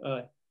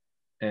 Aye.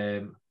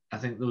 I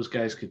think those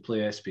guys could play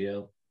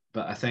SPL,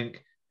 but I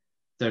think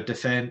their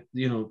defend.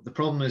 You know, the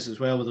problem is as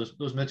well with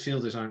those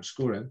midfielders aren't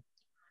scoring,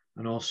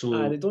 and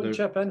also they don't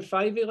chip in.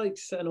 Fivey like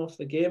sitting off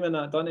the game and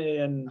that, doesn't he?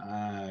 And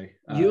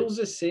Ewell's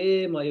the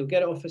same. Like, he'll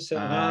get it off his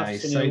centre half, and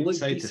he'll look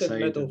decent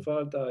middle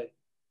third.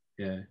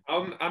 Yeah.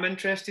 I'm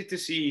interested to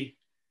see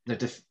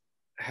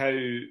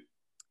how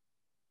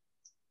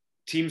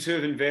teams who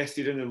have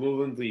invested in the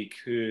Lowland League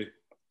who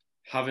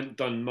haven't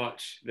done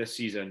much this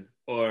season,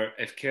 or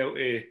if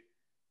Kelty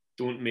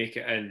don't make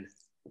it in,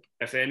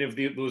 if any of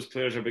those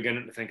players are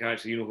beginning to think,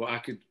 actually, you know what,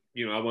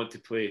 I want to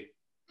play,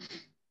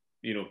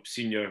 you know,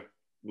 senior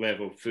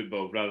level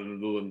football rather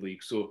than Lowland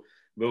League. So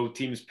will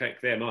teams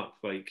pick them up?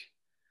 Like,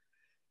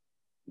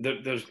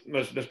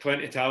 there's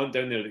plenty of talent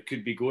down there that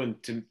could be going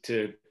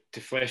to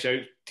flesh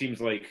out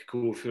teams like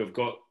Cove, who have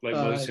got, like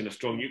Muzz saying, a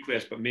strong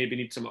nucleus, but maybe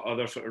need some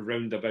other sort of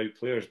roundabout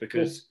players,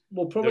 because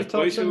we'll probably there's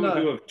boys touch on that.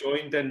 who have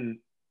joined in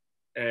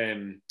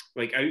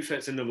like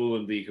outfits in the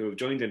Lowland League, who have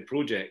joined in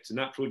projects, and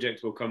that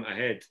project will come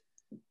ahead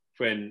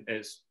when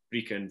it's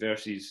Brechin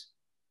versus.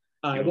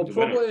 We'll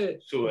probably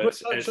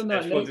touch on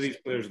that what do these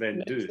players then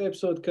next do?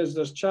 Episode, because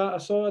there's chat. I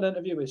saw an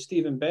interview with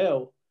Stephen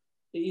Bell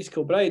at East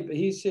Kilbride, but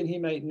he's saying he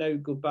might now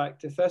go back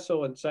to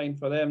Thistle and sign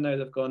for them now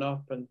they've gone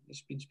up, and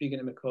he's been speaking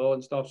to McCall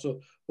and stuff. So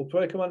we'll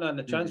probably come on that in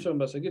the transfer room.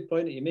 But it's a good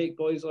point that you make.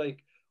 Boys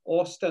like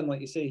Austin,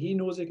 like you say, he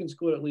knows he can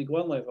score at League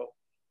One level.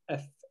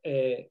 If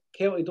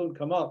Kelty don't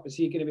come up, is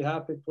he going to be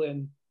happy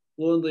playing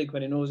Lowland League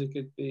when he knows he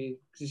could be?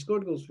 Because he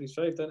scored goals for his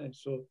 5, didn't he?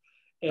 So.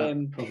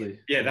 Probably.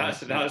 Yeah,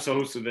 that's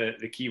also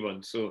the key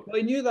one. So well,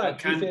 he knew that.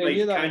 Can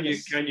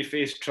you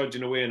face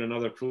trudging away in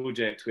another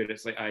project where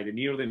it's like the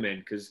nearly men?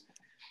 Because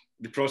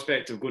the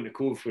prospect of going to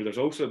Cove, where there's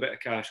also a bit of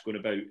cash going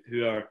about,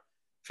 who are,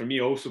 for me,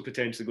 also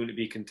potentially going to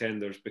be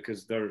contenders,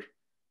 because they're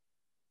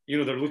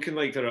looking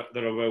like they're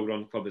a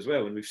well-run club as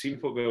well, and we've seen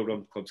what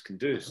well-run clubs can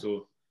do.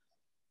 So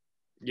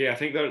yeah, I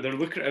think they're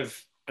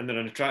lucrative and they're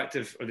an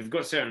attractive, or they've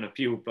got certain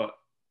appeal, but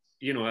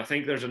I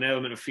think there's an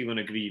element of feeling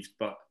aggrieved,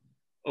 but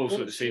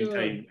also at the same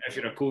time, if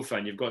you're a Cove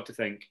fan, you've got to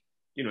think,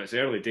 it's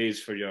early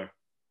days for your,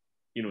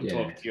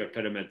 top tier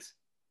pyramid.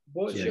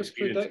 What's your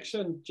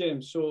prediction,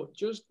 James? So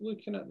just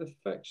looking at the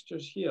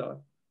fixtures here,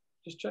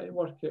 just trying to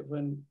work out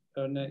when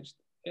our next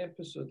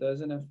episode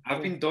is. And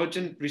I've been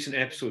dodging recent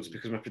episodes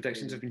because my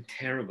predictions have been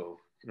terrible.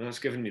 And that's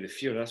given me the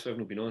fear. That's why I've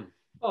not been on.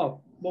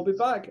 Oh, we'll be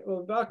back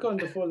on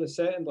before the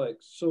second leg.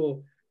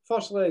 So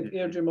first leg,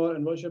 Airdrie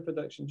Morton, what's your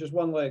prediction? Just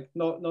one leg,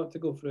 not to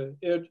go through.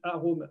 At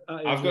home.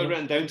 I've got it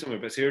written down somewhere,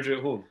 but it's Airdrie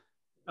at home.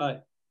 Aye.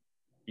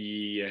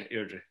 Yeah,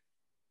 Airdrie.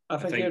 I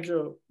think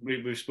Airdrie.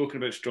 We've spoken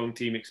about strong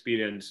team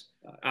experience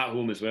at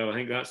home as well. I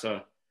think that's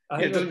it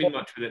doesn't mean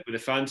much with the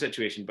fan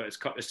situation, but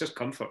it's just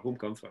comfort, home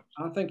comfort.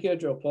 I think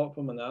Airdrie will pop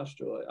them in the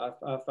Astro.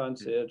 I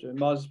fancy Airdrie.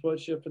 Muzz,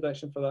 what's your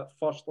prediction for that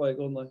first leg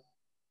only?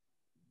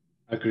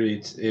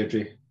 Agreed,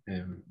 Airdrie.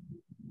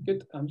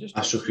 Good.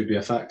 Astro could be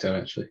a factor,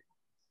 actually.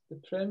 The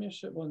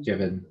Premiership ones.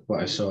 Given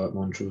what I saw at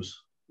Montrose.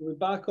 We'll be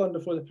back on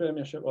before the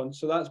Premiership one.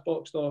 So that's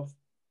boxed off.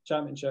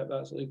 Championship,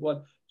 that's League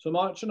One. So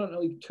marching on to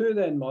League Two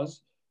then,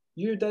 Muzz.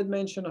 You did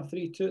mention a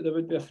 3-2. There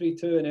would be a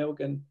 3-2 in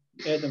Elgin,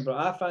 Edinburgh.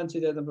 I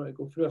fancied Edinburgh to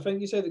go through. I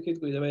think you said it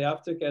could go either way. I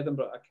took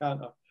Edinburgh a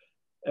canter.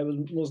 It was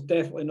most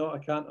definitely not a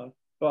canter,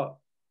 but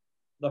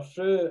they're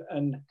through,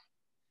 and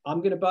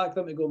I'm going to back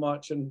them to go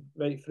marching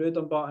right through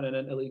Dumbarton and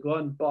into League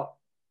One. But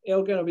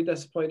Elgin will be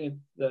disappointed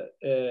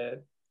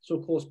that so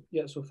close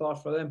yet so far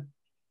for them.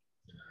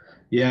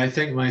 Yeah, I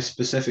think my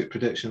specific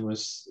prediction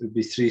was it would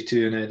be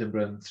 3-2 in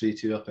Edinburgh and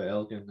 3-2 up at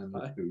Elgin, and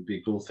it would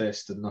be goal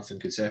fest and nothing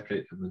could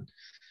separate them. And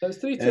it was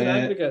 3-2 in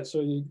aggregate, so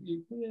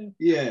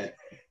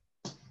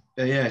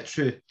yeah,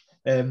 true.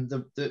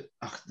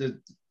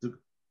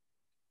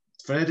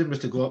 For Edinburgh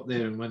to go up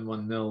there and win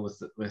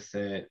 1-0 with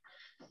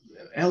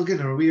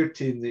Elgin are a weird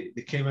team. They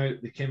came out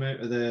of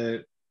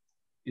the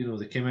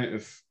they came out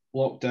of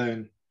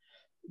lockdown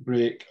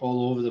break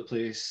all over the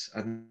place,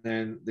 and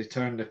then they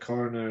turned the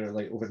corner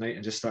like overnight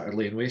and just started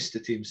laying waste to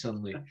teams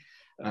suddenly.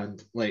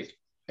 And like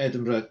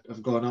Edinburgh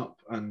have gone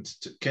up and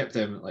kept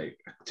them like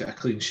to a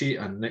clean sheet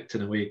and nicked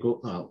an away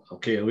goal. Well,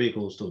 okay, away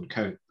goals don't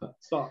count, but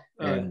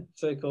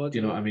psychologically,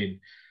 you know what I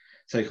mean,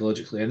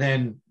 psychologically. And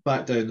then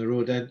back down the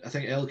road, I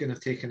think Elgin have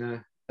taken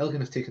a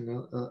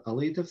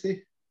lead, have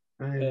they?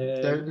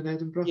 Down in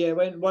Edinburgh. Yeah,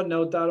 went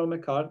 1-0. Darryl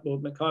McCarthy. Well,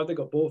 McCarthy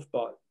got both,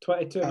 but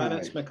 22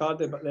 minutes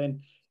McCarthy. But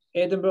then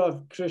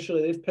Edinburgh,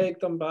 crucially, they've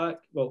pegged them back.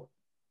 Well,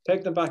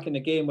 pegged them back in the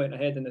game, went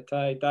ahead in the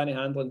tie. Danny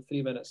Handlin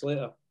 3 minutes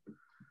later.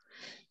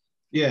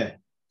 Yeah,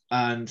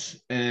 and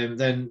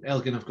then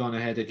Elgin have gone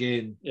ahead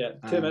again. Yeah,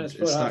 2 minutes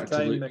before half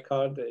time,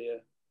 McCarthy. Yeah,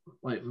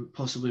 like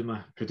possibly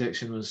my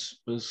prediction was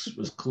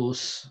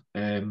close,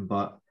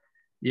 but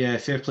yeah,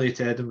 fair play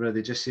to Edinburgh.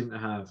 They just seem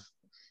to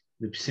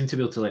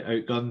be able to like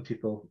outgun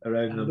people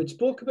around them. We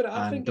spoke about it.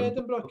 I think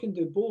Edinburgh can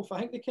do both. I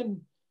think they can.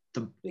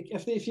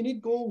 If you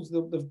need goals,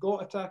 they've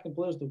got attacking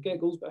players. They'll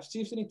get goals. But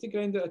if they need to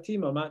grind out a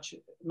team or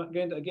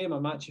grind out a game or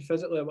match you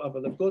physically or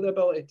whatever, they've got the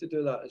ability to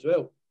do that as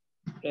well.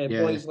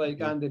 Boys like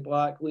Andy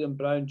Black, Liam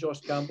Brown,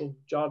 Josh Campbell,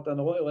 Jordan,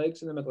 a lot of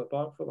legs in the middle of the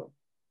park for them.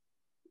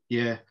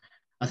 Yeah,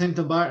 I think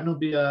Dumbarton will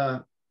be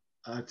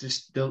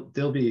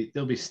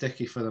they'll be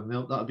sticky for them.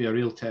 That'll be a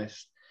real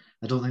test.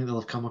 I don't think they'll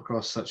have come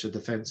across such a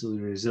defensively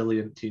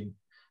resilient team,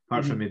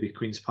 apart from maybe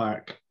Queen's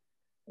Park,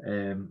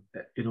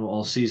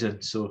 all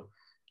season. So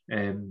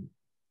I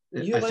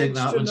think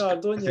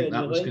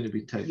that was going to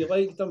be tight. You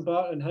like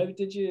Dumbarton. How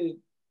did you?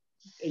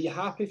 Are you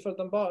happy for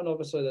Dumbarton?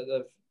 Obviously,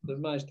 that they've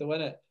managed to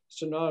win it.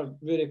 Stranraer,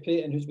 Rory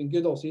Payton, who's been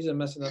good all season,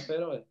 missing that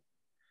penalty.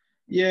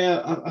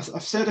 Yeah,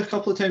 I've said a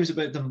couple of times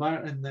about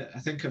Dumbarton that I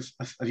think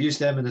I've used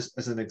them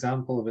as an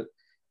example of it.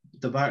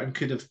 Dumbarton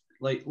could have,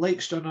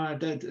 like Stranraer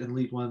did in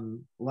League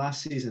One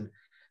last season,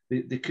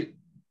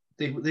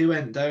 they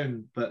went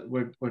down, but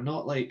we're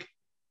not like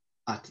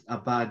a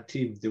bad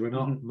team. They were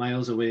not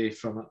miles away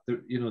from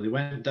it. They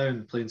went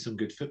down playing some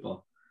good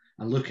football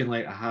and looking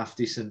like a half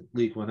decent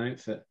League One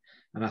outfit.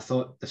 And I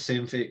thought the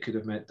same fate could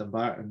have met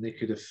Dumbarton. They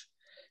could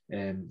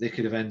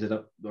have ended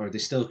up, or they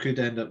still could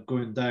end up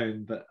going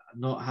down, but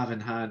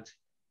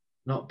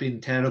not being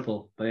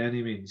terrible by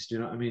any means. Do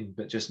you know what I mean?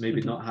 But just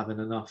maybe not having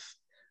enough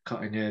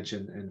cutting edge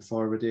in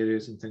forward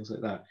areas and things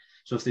like that.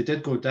 So if they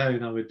did go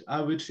down,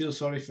 I would feel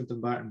sorry for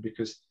Dumbarton,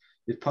 because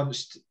they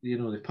punched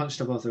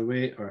above their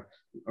weight,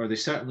 or they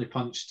certainly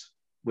punched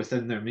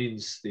within their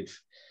means. They've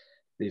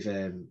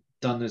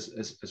done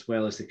as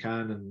well as they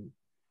can,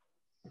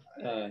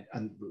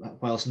 and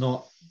whilst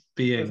not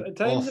being at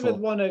times awful, they've had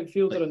one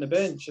outfielder on the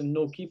bench and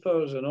no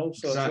keepers and all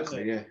sorts.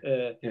 Exactly,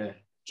 yeah.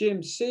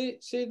 James,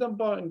 say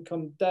Dumbarton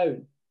come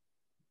down,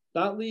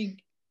 that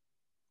league.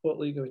 What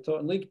league are we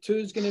talking? League 2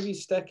 is going to be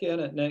sticky in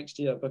it next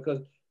year, because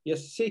you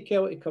say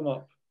Kelty come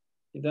up,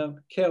 you've got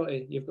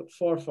Kelty, you've got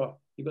Forfar,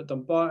 you've got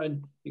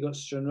Dumbarton, you've got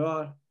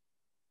Stranraer,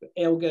 you've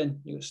got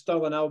Elgin, you've got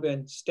Stirling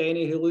Albion,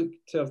 Steny, who look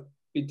to have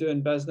been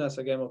doing business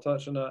again. We'll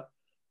touch on that.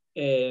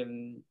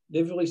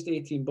 They've released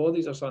 18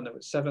 bodies or something,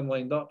 with 7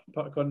 lined up,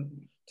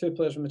 2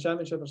 players from the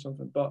Championship or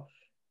something. But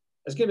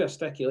it's going to be a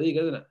sticky league,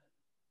 isn't it?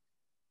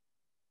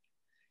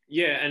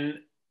 Yeah, and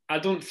I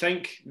don't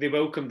think they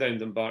will come down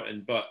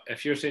Dumbarton, but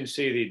if you're saying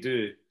say they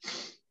do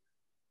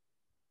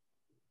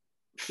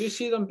you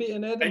see them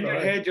beating Edinburgh? In your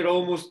head, you're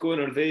almost going,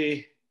 are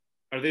they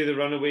the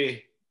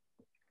runaway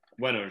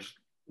winners?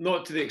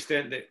 Not to the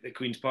extent that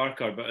Queen's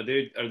Park are, but are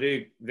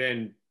they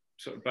then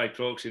sort of by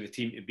proxy the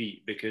team to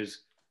beat?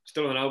 Because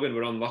Stirling Albion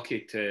were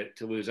unlucky to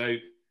lose out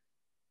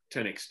to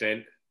an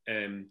extent.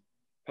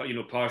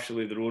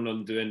 Partially their own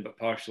undoing, but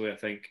partially I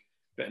think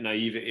a bit of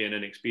naivety and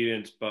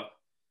inexperience. But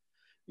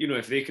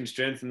if they can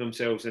strengthen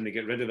themselves and they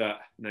get rid of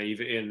that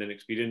naivety and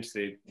inexperience,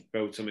 they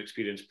build some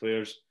experienced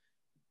players.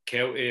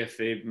 Kelty, if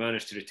they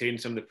manage to retain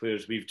some of the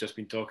players we've just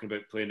been talking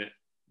about playing at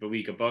the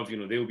league above,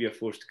 they'll be a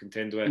force to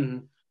contend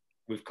with.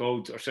 We've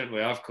called, or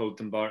certainly I've called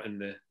Dumbarton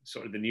the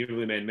sort of the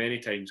nearly men many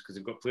times, because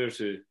they've got players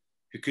who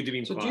could have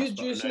been so class.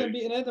 Do you see them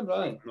beating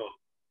Edinburgh? No.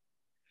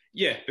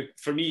 Yeah, but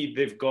for me,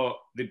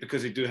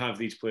 because they do have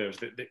these players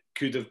that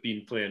could have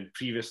been playing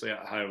previously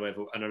at a higher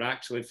level and are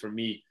actually, for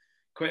me,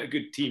 quite a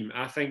good team.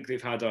 I think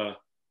they've had a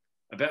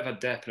bit of a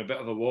dip and a bit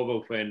of a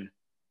wobble when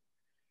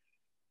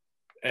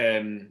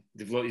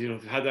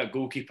they've had that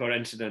goalkeeper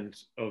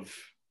incident of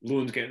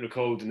loans getting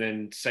recalled and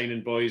then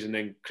signing boys, and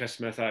then Chris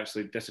Smith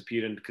actually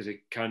disappearing because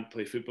he can't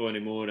play football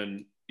anymore.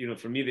 And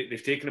for me,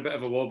 they've taken a bit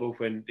of a wobble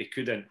when they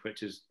couldn't,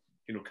 which is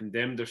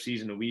condemned their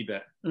season a wee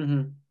bit.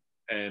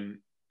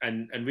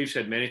 And we've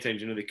said many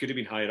times, they could have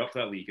been higher up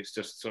that league. It's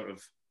just sort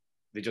of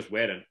they just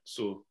weren't.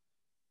 So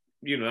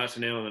that's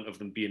an element of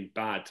them being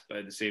bad, but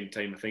at the same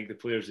time, I think the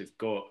players they've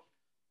got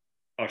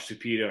are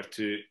superior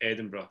to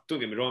Edinburgh. Don't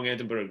get me wrong,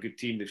 Edinburgh are a good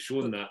team. They've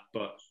shown that,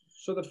 but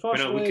so the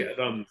first when I look at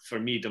them, for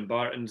me,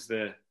 Dumbarton's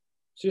So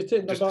you're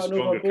taking Dumbarton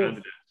over both?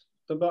 Candidate.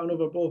 Dumbarton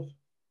over both?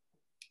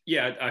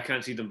 Yeah, I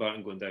can't see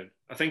Dumbarton going down.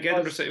 I think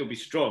Edinburgh City will be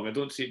strong. I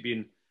don't see it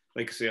being,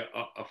 like I say,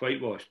 a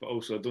whitewash, but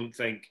also I don't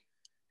think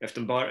if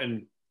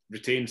Dumbarton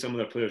retain some of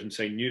their players and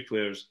sign new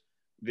players,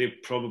 they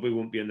probably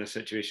won't be in this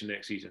situation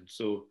next season.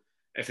 So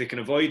if they can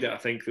avoid it, I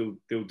think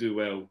they'll do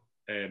well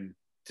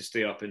to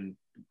stay up and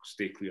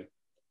stay clear.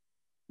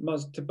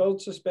 Muzz, to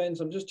build suspense,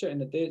 I'm just checking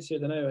the dates here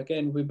now.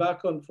 Again, we'll be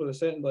back on for the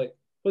second leg.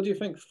 What do you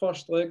think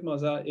first leg,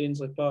 Muzz, at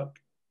Ainsley Park?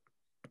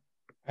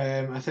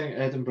 I think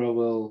Edinburgh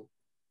will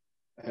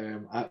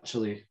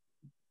actually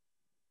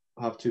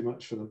have too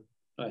much for them.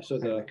 Right, so I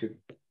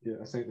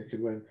think they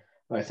could win.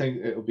 But I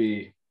think it'll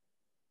be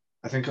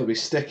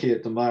sticky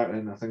at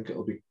Dumbarton. I think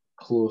it'll be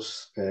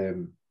close.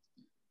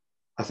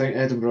 I think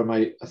Edinburgh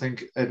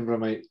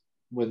might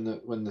win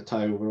the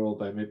tie overall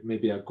by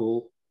maybe a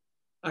goal.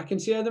 I can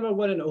see Edinburgh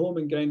winning at home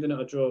and grinding it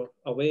a draw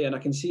away, and I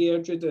can see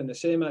Airdrie doing the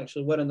same,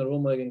 actually winning their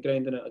home leg and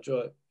grinding it a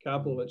draw at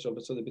Capel, which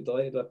obviously they'd be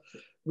delighted with.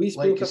 We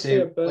spoke a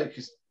fair bit.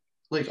 You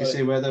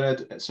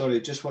say,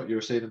 just what you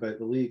were saying about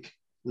the League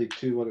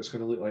 2, what it's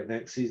going to look like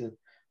next season,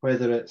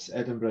 whether it's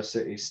Edinburgh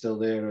City still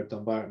there or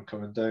Dumbarton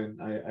coming down,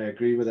 I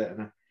agree with it,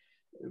 and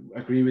I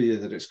agree with you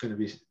that it's going to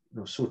be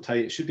so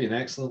tight. It should be an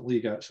excellent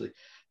league, actually,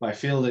 but I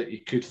feel that you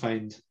could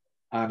find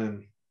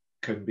Annan,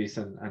 Cowdenbeath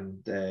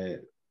and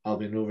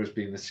Albion Rovers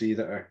being the 3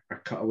 that are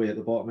cut away at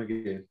the bottom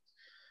again.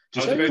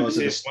 Just because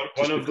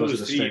of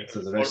those 3,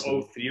 or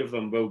all 3 of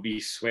them will be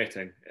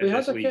sweating. The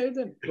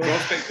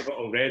prospect of it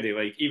already,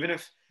 like, even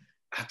if,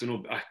 I don't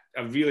know,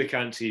 I really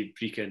can't see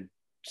Brechin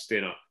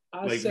staying up.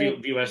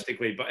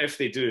 Realistically, but if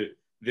they do,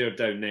 they're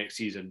down next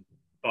season.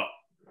 But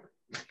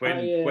when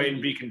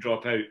Brechin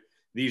drop out,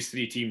 these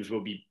 3 teams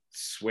will be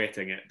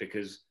sweating it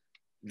because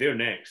they're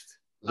next.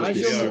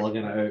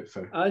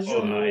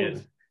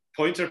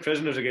 Points are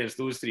prisoners against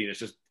those 3, and it's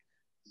just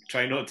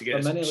try not to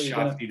get as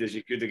shafted as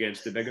you could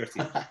against the bigger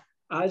teams.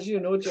 As you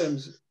know,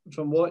 James,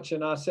 from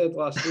watching, I said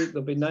last week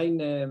there'll be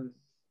 9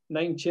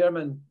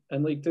 chairmen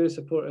in League 2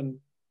 supporting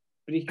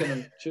Brechin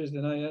on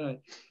Tuesday night, aren't I?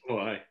 Oh,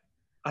 aye.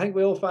 I think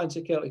we all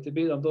fancy Kelty to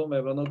beat them, don't we?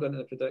 We're not going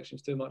into the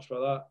predictions too much for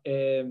that.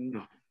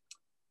 No.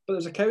 But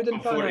there's a Cowden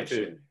fan 42.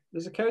 actually.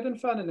 There's a Cowden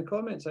fan in the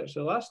comments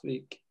actually last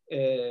week,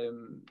 whose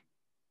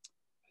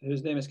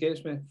name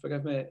escapes me,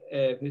 forgive me,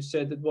 who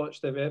said they'd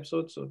watched every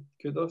episode, so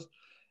kudos.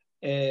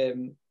 I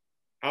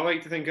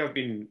like to think I've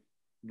been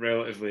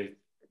relatively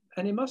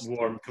and he must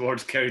warm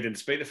towards Cowden,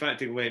 despite the fact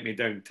he let me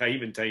down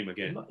time and time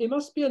again. He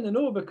must be in the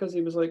know, because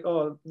he was like,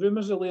 "Oh,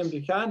 rumours of Liam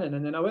Buchanan,"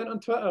 and then I went on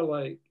Twitter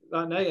like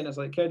that night, and it's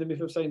like Cowden Beef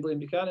have signed Liam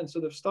Buchanan, so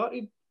they've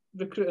started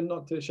recruiting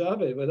not too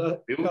shabby with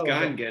that. The old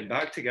gang getting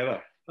back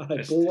together.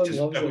 Boland just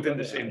loves building it,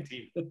 the same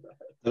team.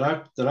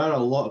 There are a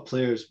lot of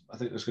players. I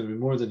think there's going to be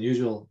more than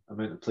usual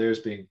amount of players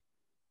being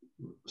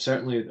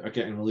certainly are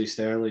getting released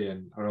early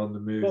and are on the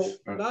move.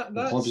 Well,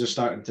 the clubs are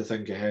starting to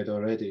think ahead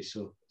already.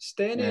 So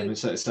Stenny,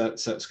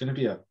 it's going to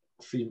be a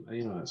free,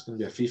 it's going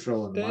to be a free for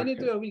all in the market.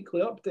 Do a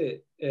weekly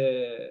update.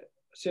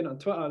 Saying it on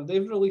Twitter,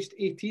 they've released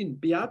 18.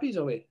 Biabi's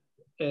away.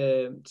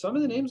 Some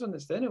of the names on the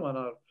Stenny one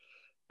are,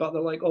 but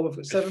they're like, "Oh, we've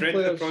got 7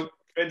 players." Friend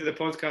of the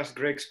podcast,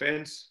 Greg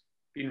Spence,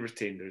 being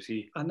retained, or is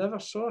he? I never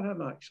saw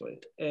him actually.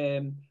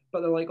 But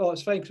they're like, "Oh,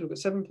 it's fine because we've got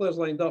 7 players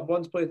lined up.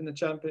 One's played in the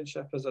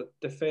Championship as a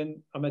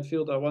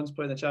midfielder. One's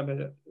playing the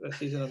Championship this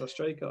season as a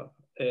striker."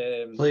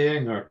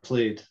 Playing or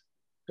played?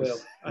 Well,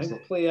 I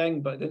think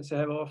playing, but I didn't say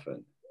how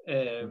often.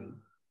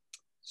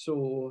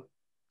 So,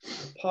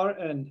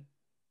 parting,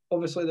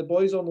 obviously the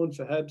boys on loan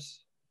for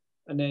Hibs,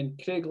 and then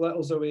Craig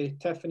Little's away,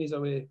 Tiffany's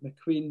away,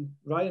 McQueen,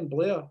 Ryan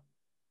Blair,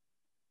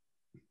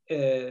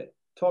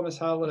 Thomas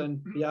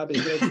Halloran,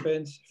 Biabi, Greg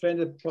Spence, friend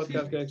of the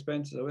podcast, Greg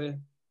Spence is away.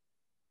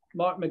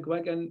 Mark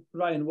McGuigan,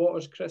 Ryan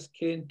Waters, Chris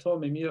Kane,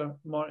 Tommy Muir,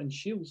 Martin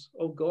Shields,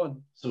 all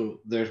gone.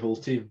 So their whole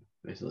team,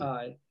 basically.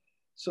 Aye.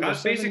 So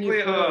that's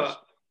basically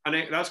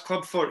that's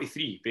Club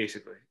 43,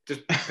 basically.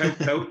 Just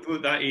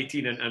build that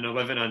 18 and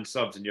 11 and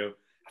subs, and I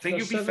think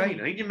you'll be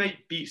fine. I think you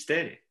might beat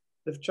Stenny.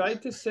 They've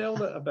tried to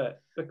sell it a bit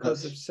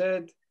because they've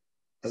said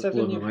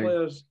 7 new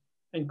players,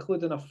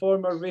 including a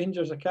former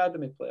Rangers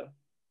Academy player.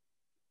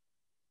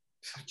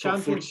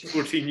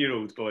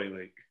 14-year-old boy,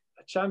 like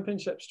a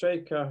Championship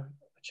striker, a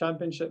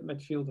Championship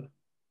midfielder.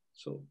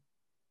 So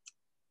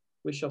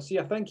we shall see.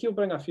 I think he'll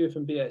bring a few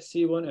from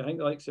BSC, won't he? I think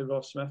the likes of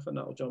Ross Smith and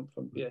that'll jump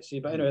from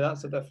BSC. But anyway,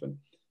 that's a different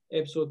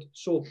episode.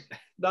 So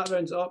that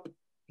rounds up.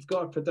 We've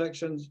got our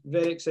predictions.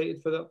 Very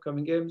excited for the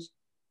upcoming games.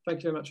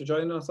 Thank you very much for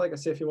joining us. Like I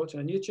say, if you're watching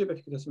on YouTube, if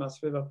you could do us a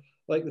massive favour,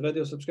 like the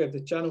video, subscribe to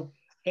the channel.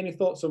 Any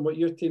thoughts on what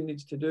your team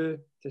needs to do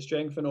to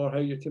strengthen or how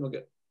your team will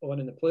get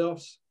on in the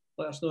playoffs?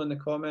 Let us know in the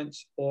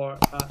comments or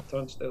at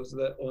Turnstiles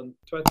on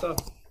Twitter.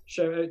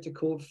 Shout out to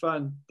Cove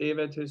fan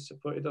David, who's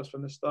supported us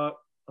from the start.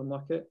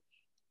 Unlucky.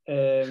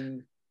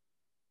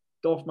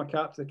 Doff my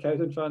cap to the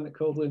Cowden fan that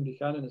called Liam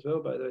Buchanan as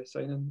well, by the way,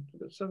 signing.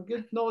 We've got some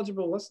good,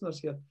 knowledgeable listeners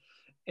here.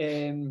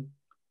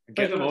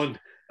 Get them on.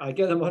 I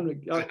get them on.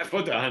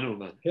 What do I know,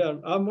 man? Yeah,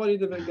 I'm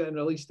worried about getting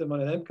released and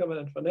one of them coming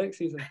in for next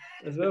season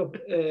as well.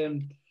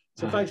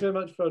 So thanks very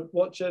much for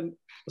watching.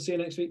 We'll see you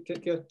next week.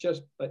 Take care.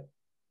 Cheers. Bye.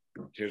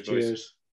 Cheers, boys. Cheers.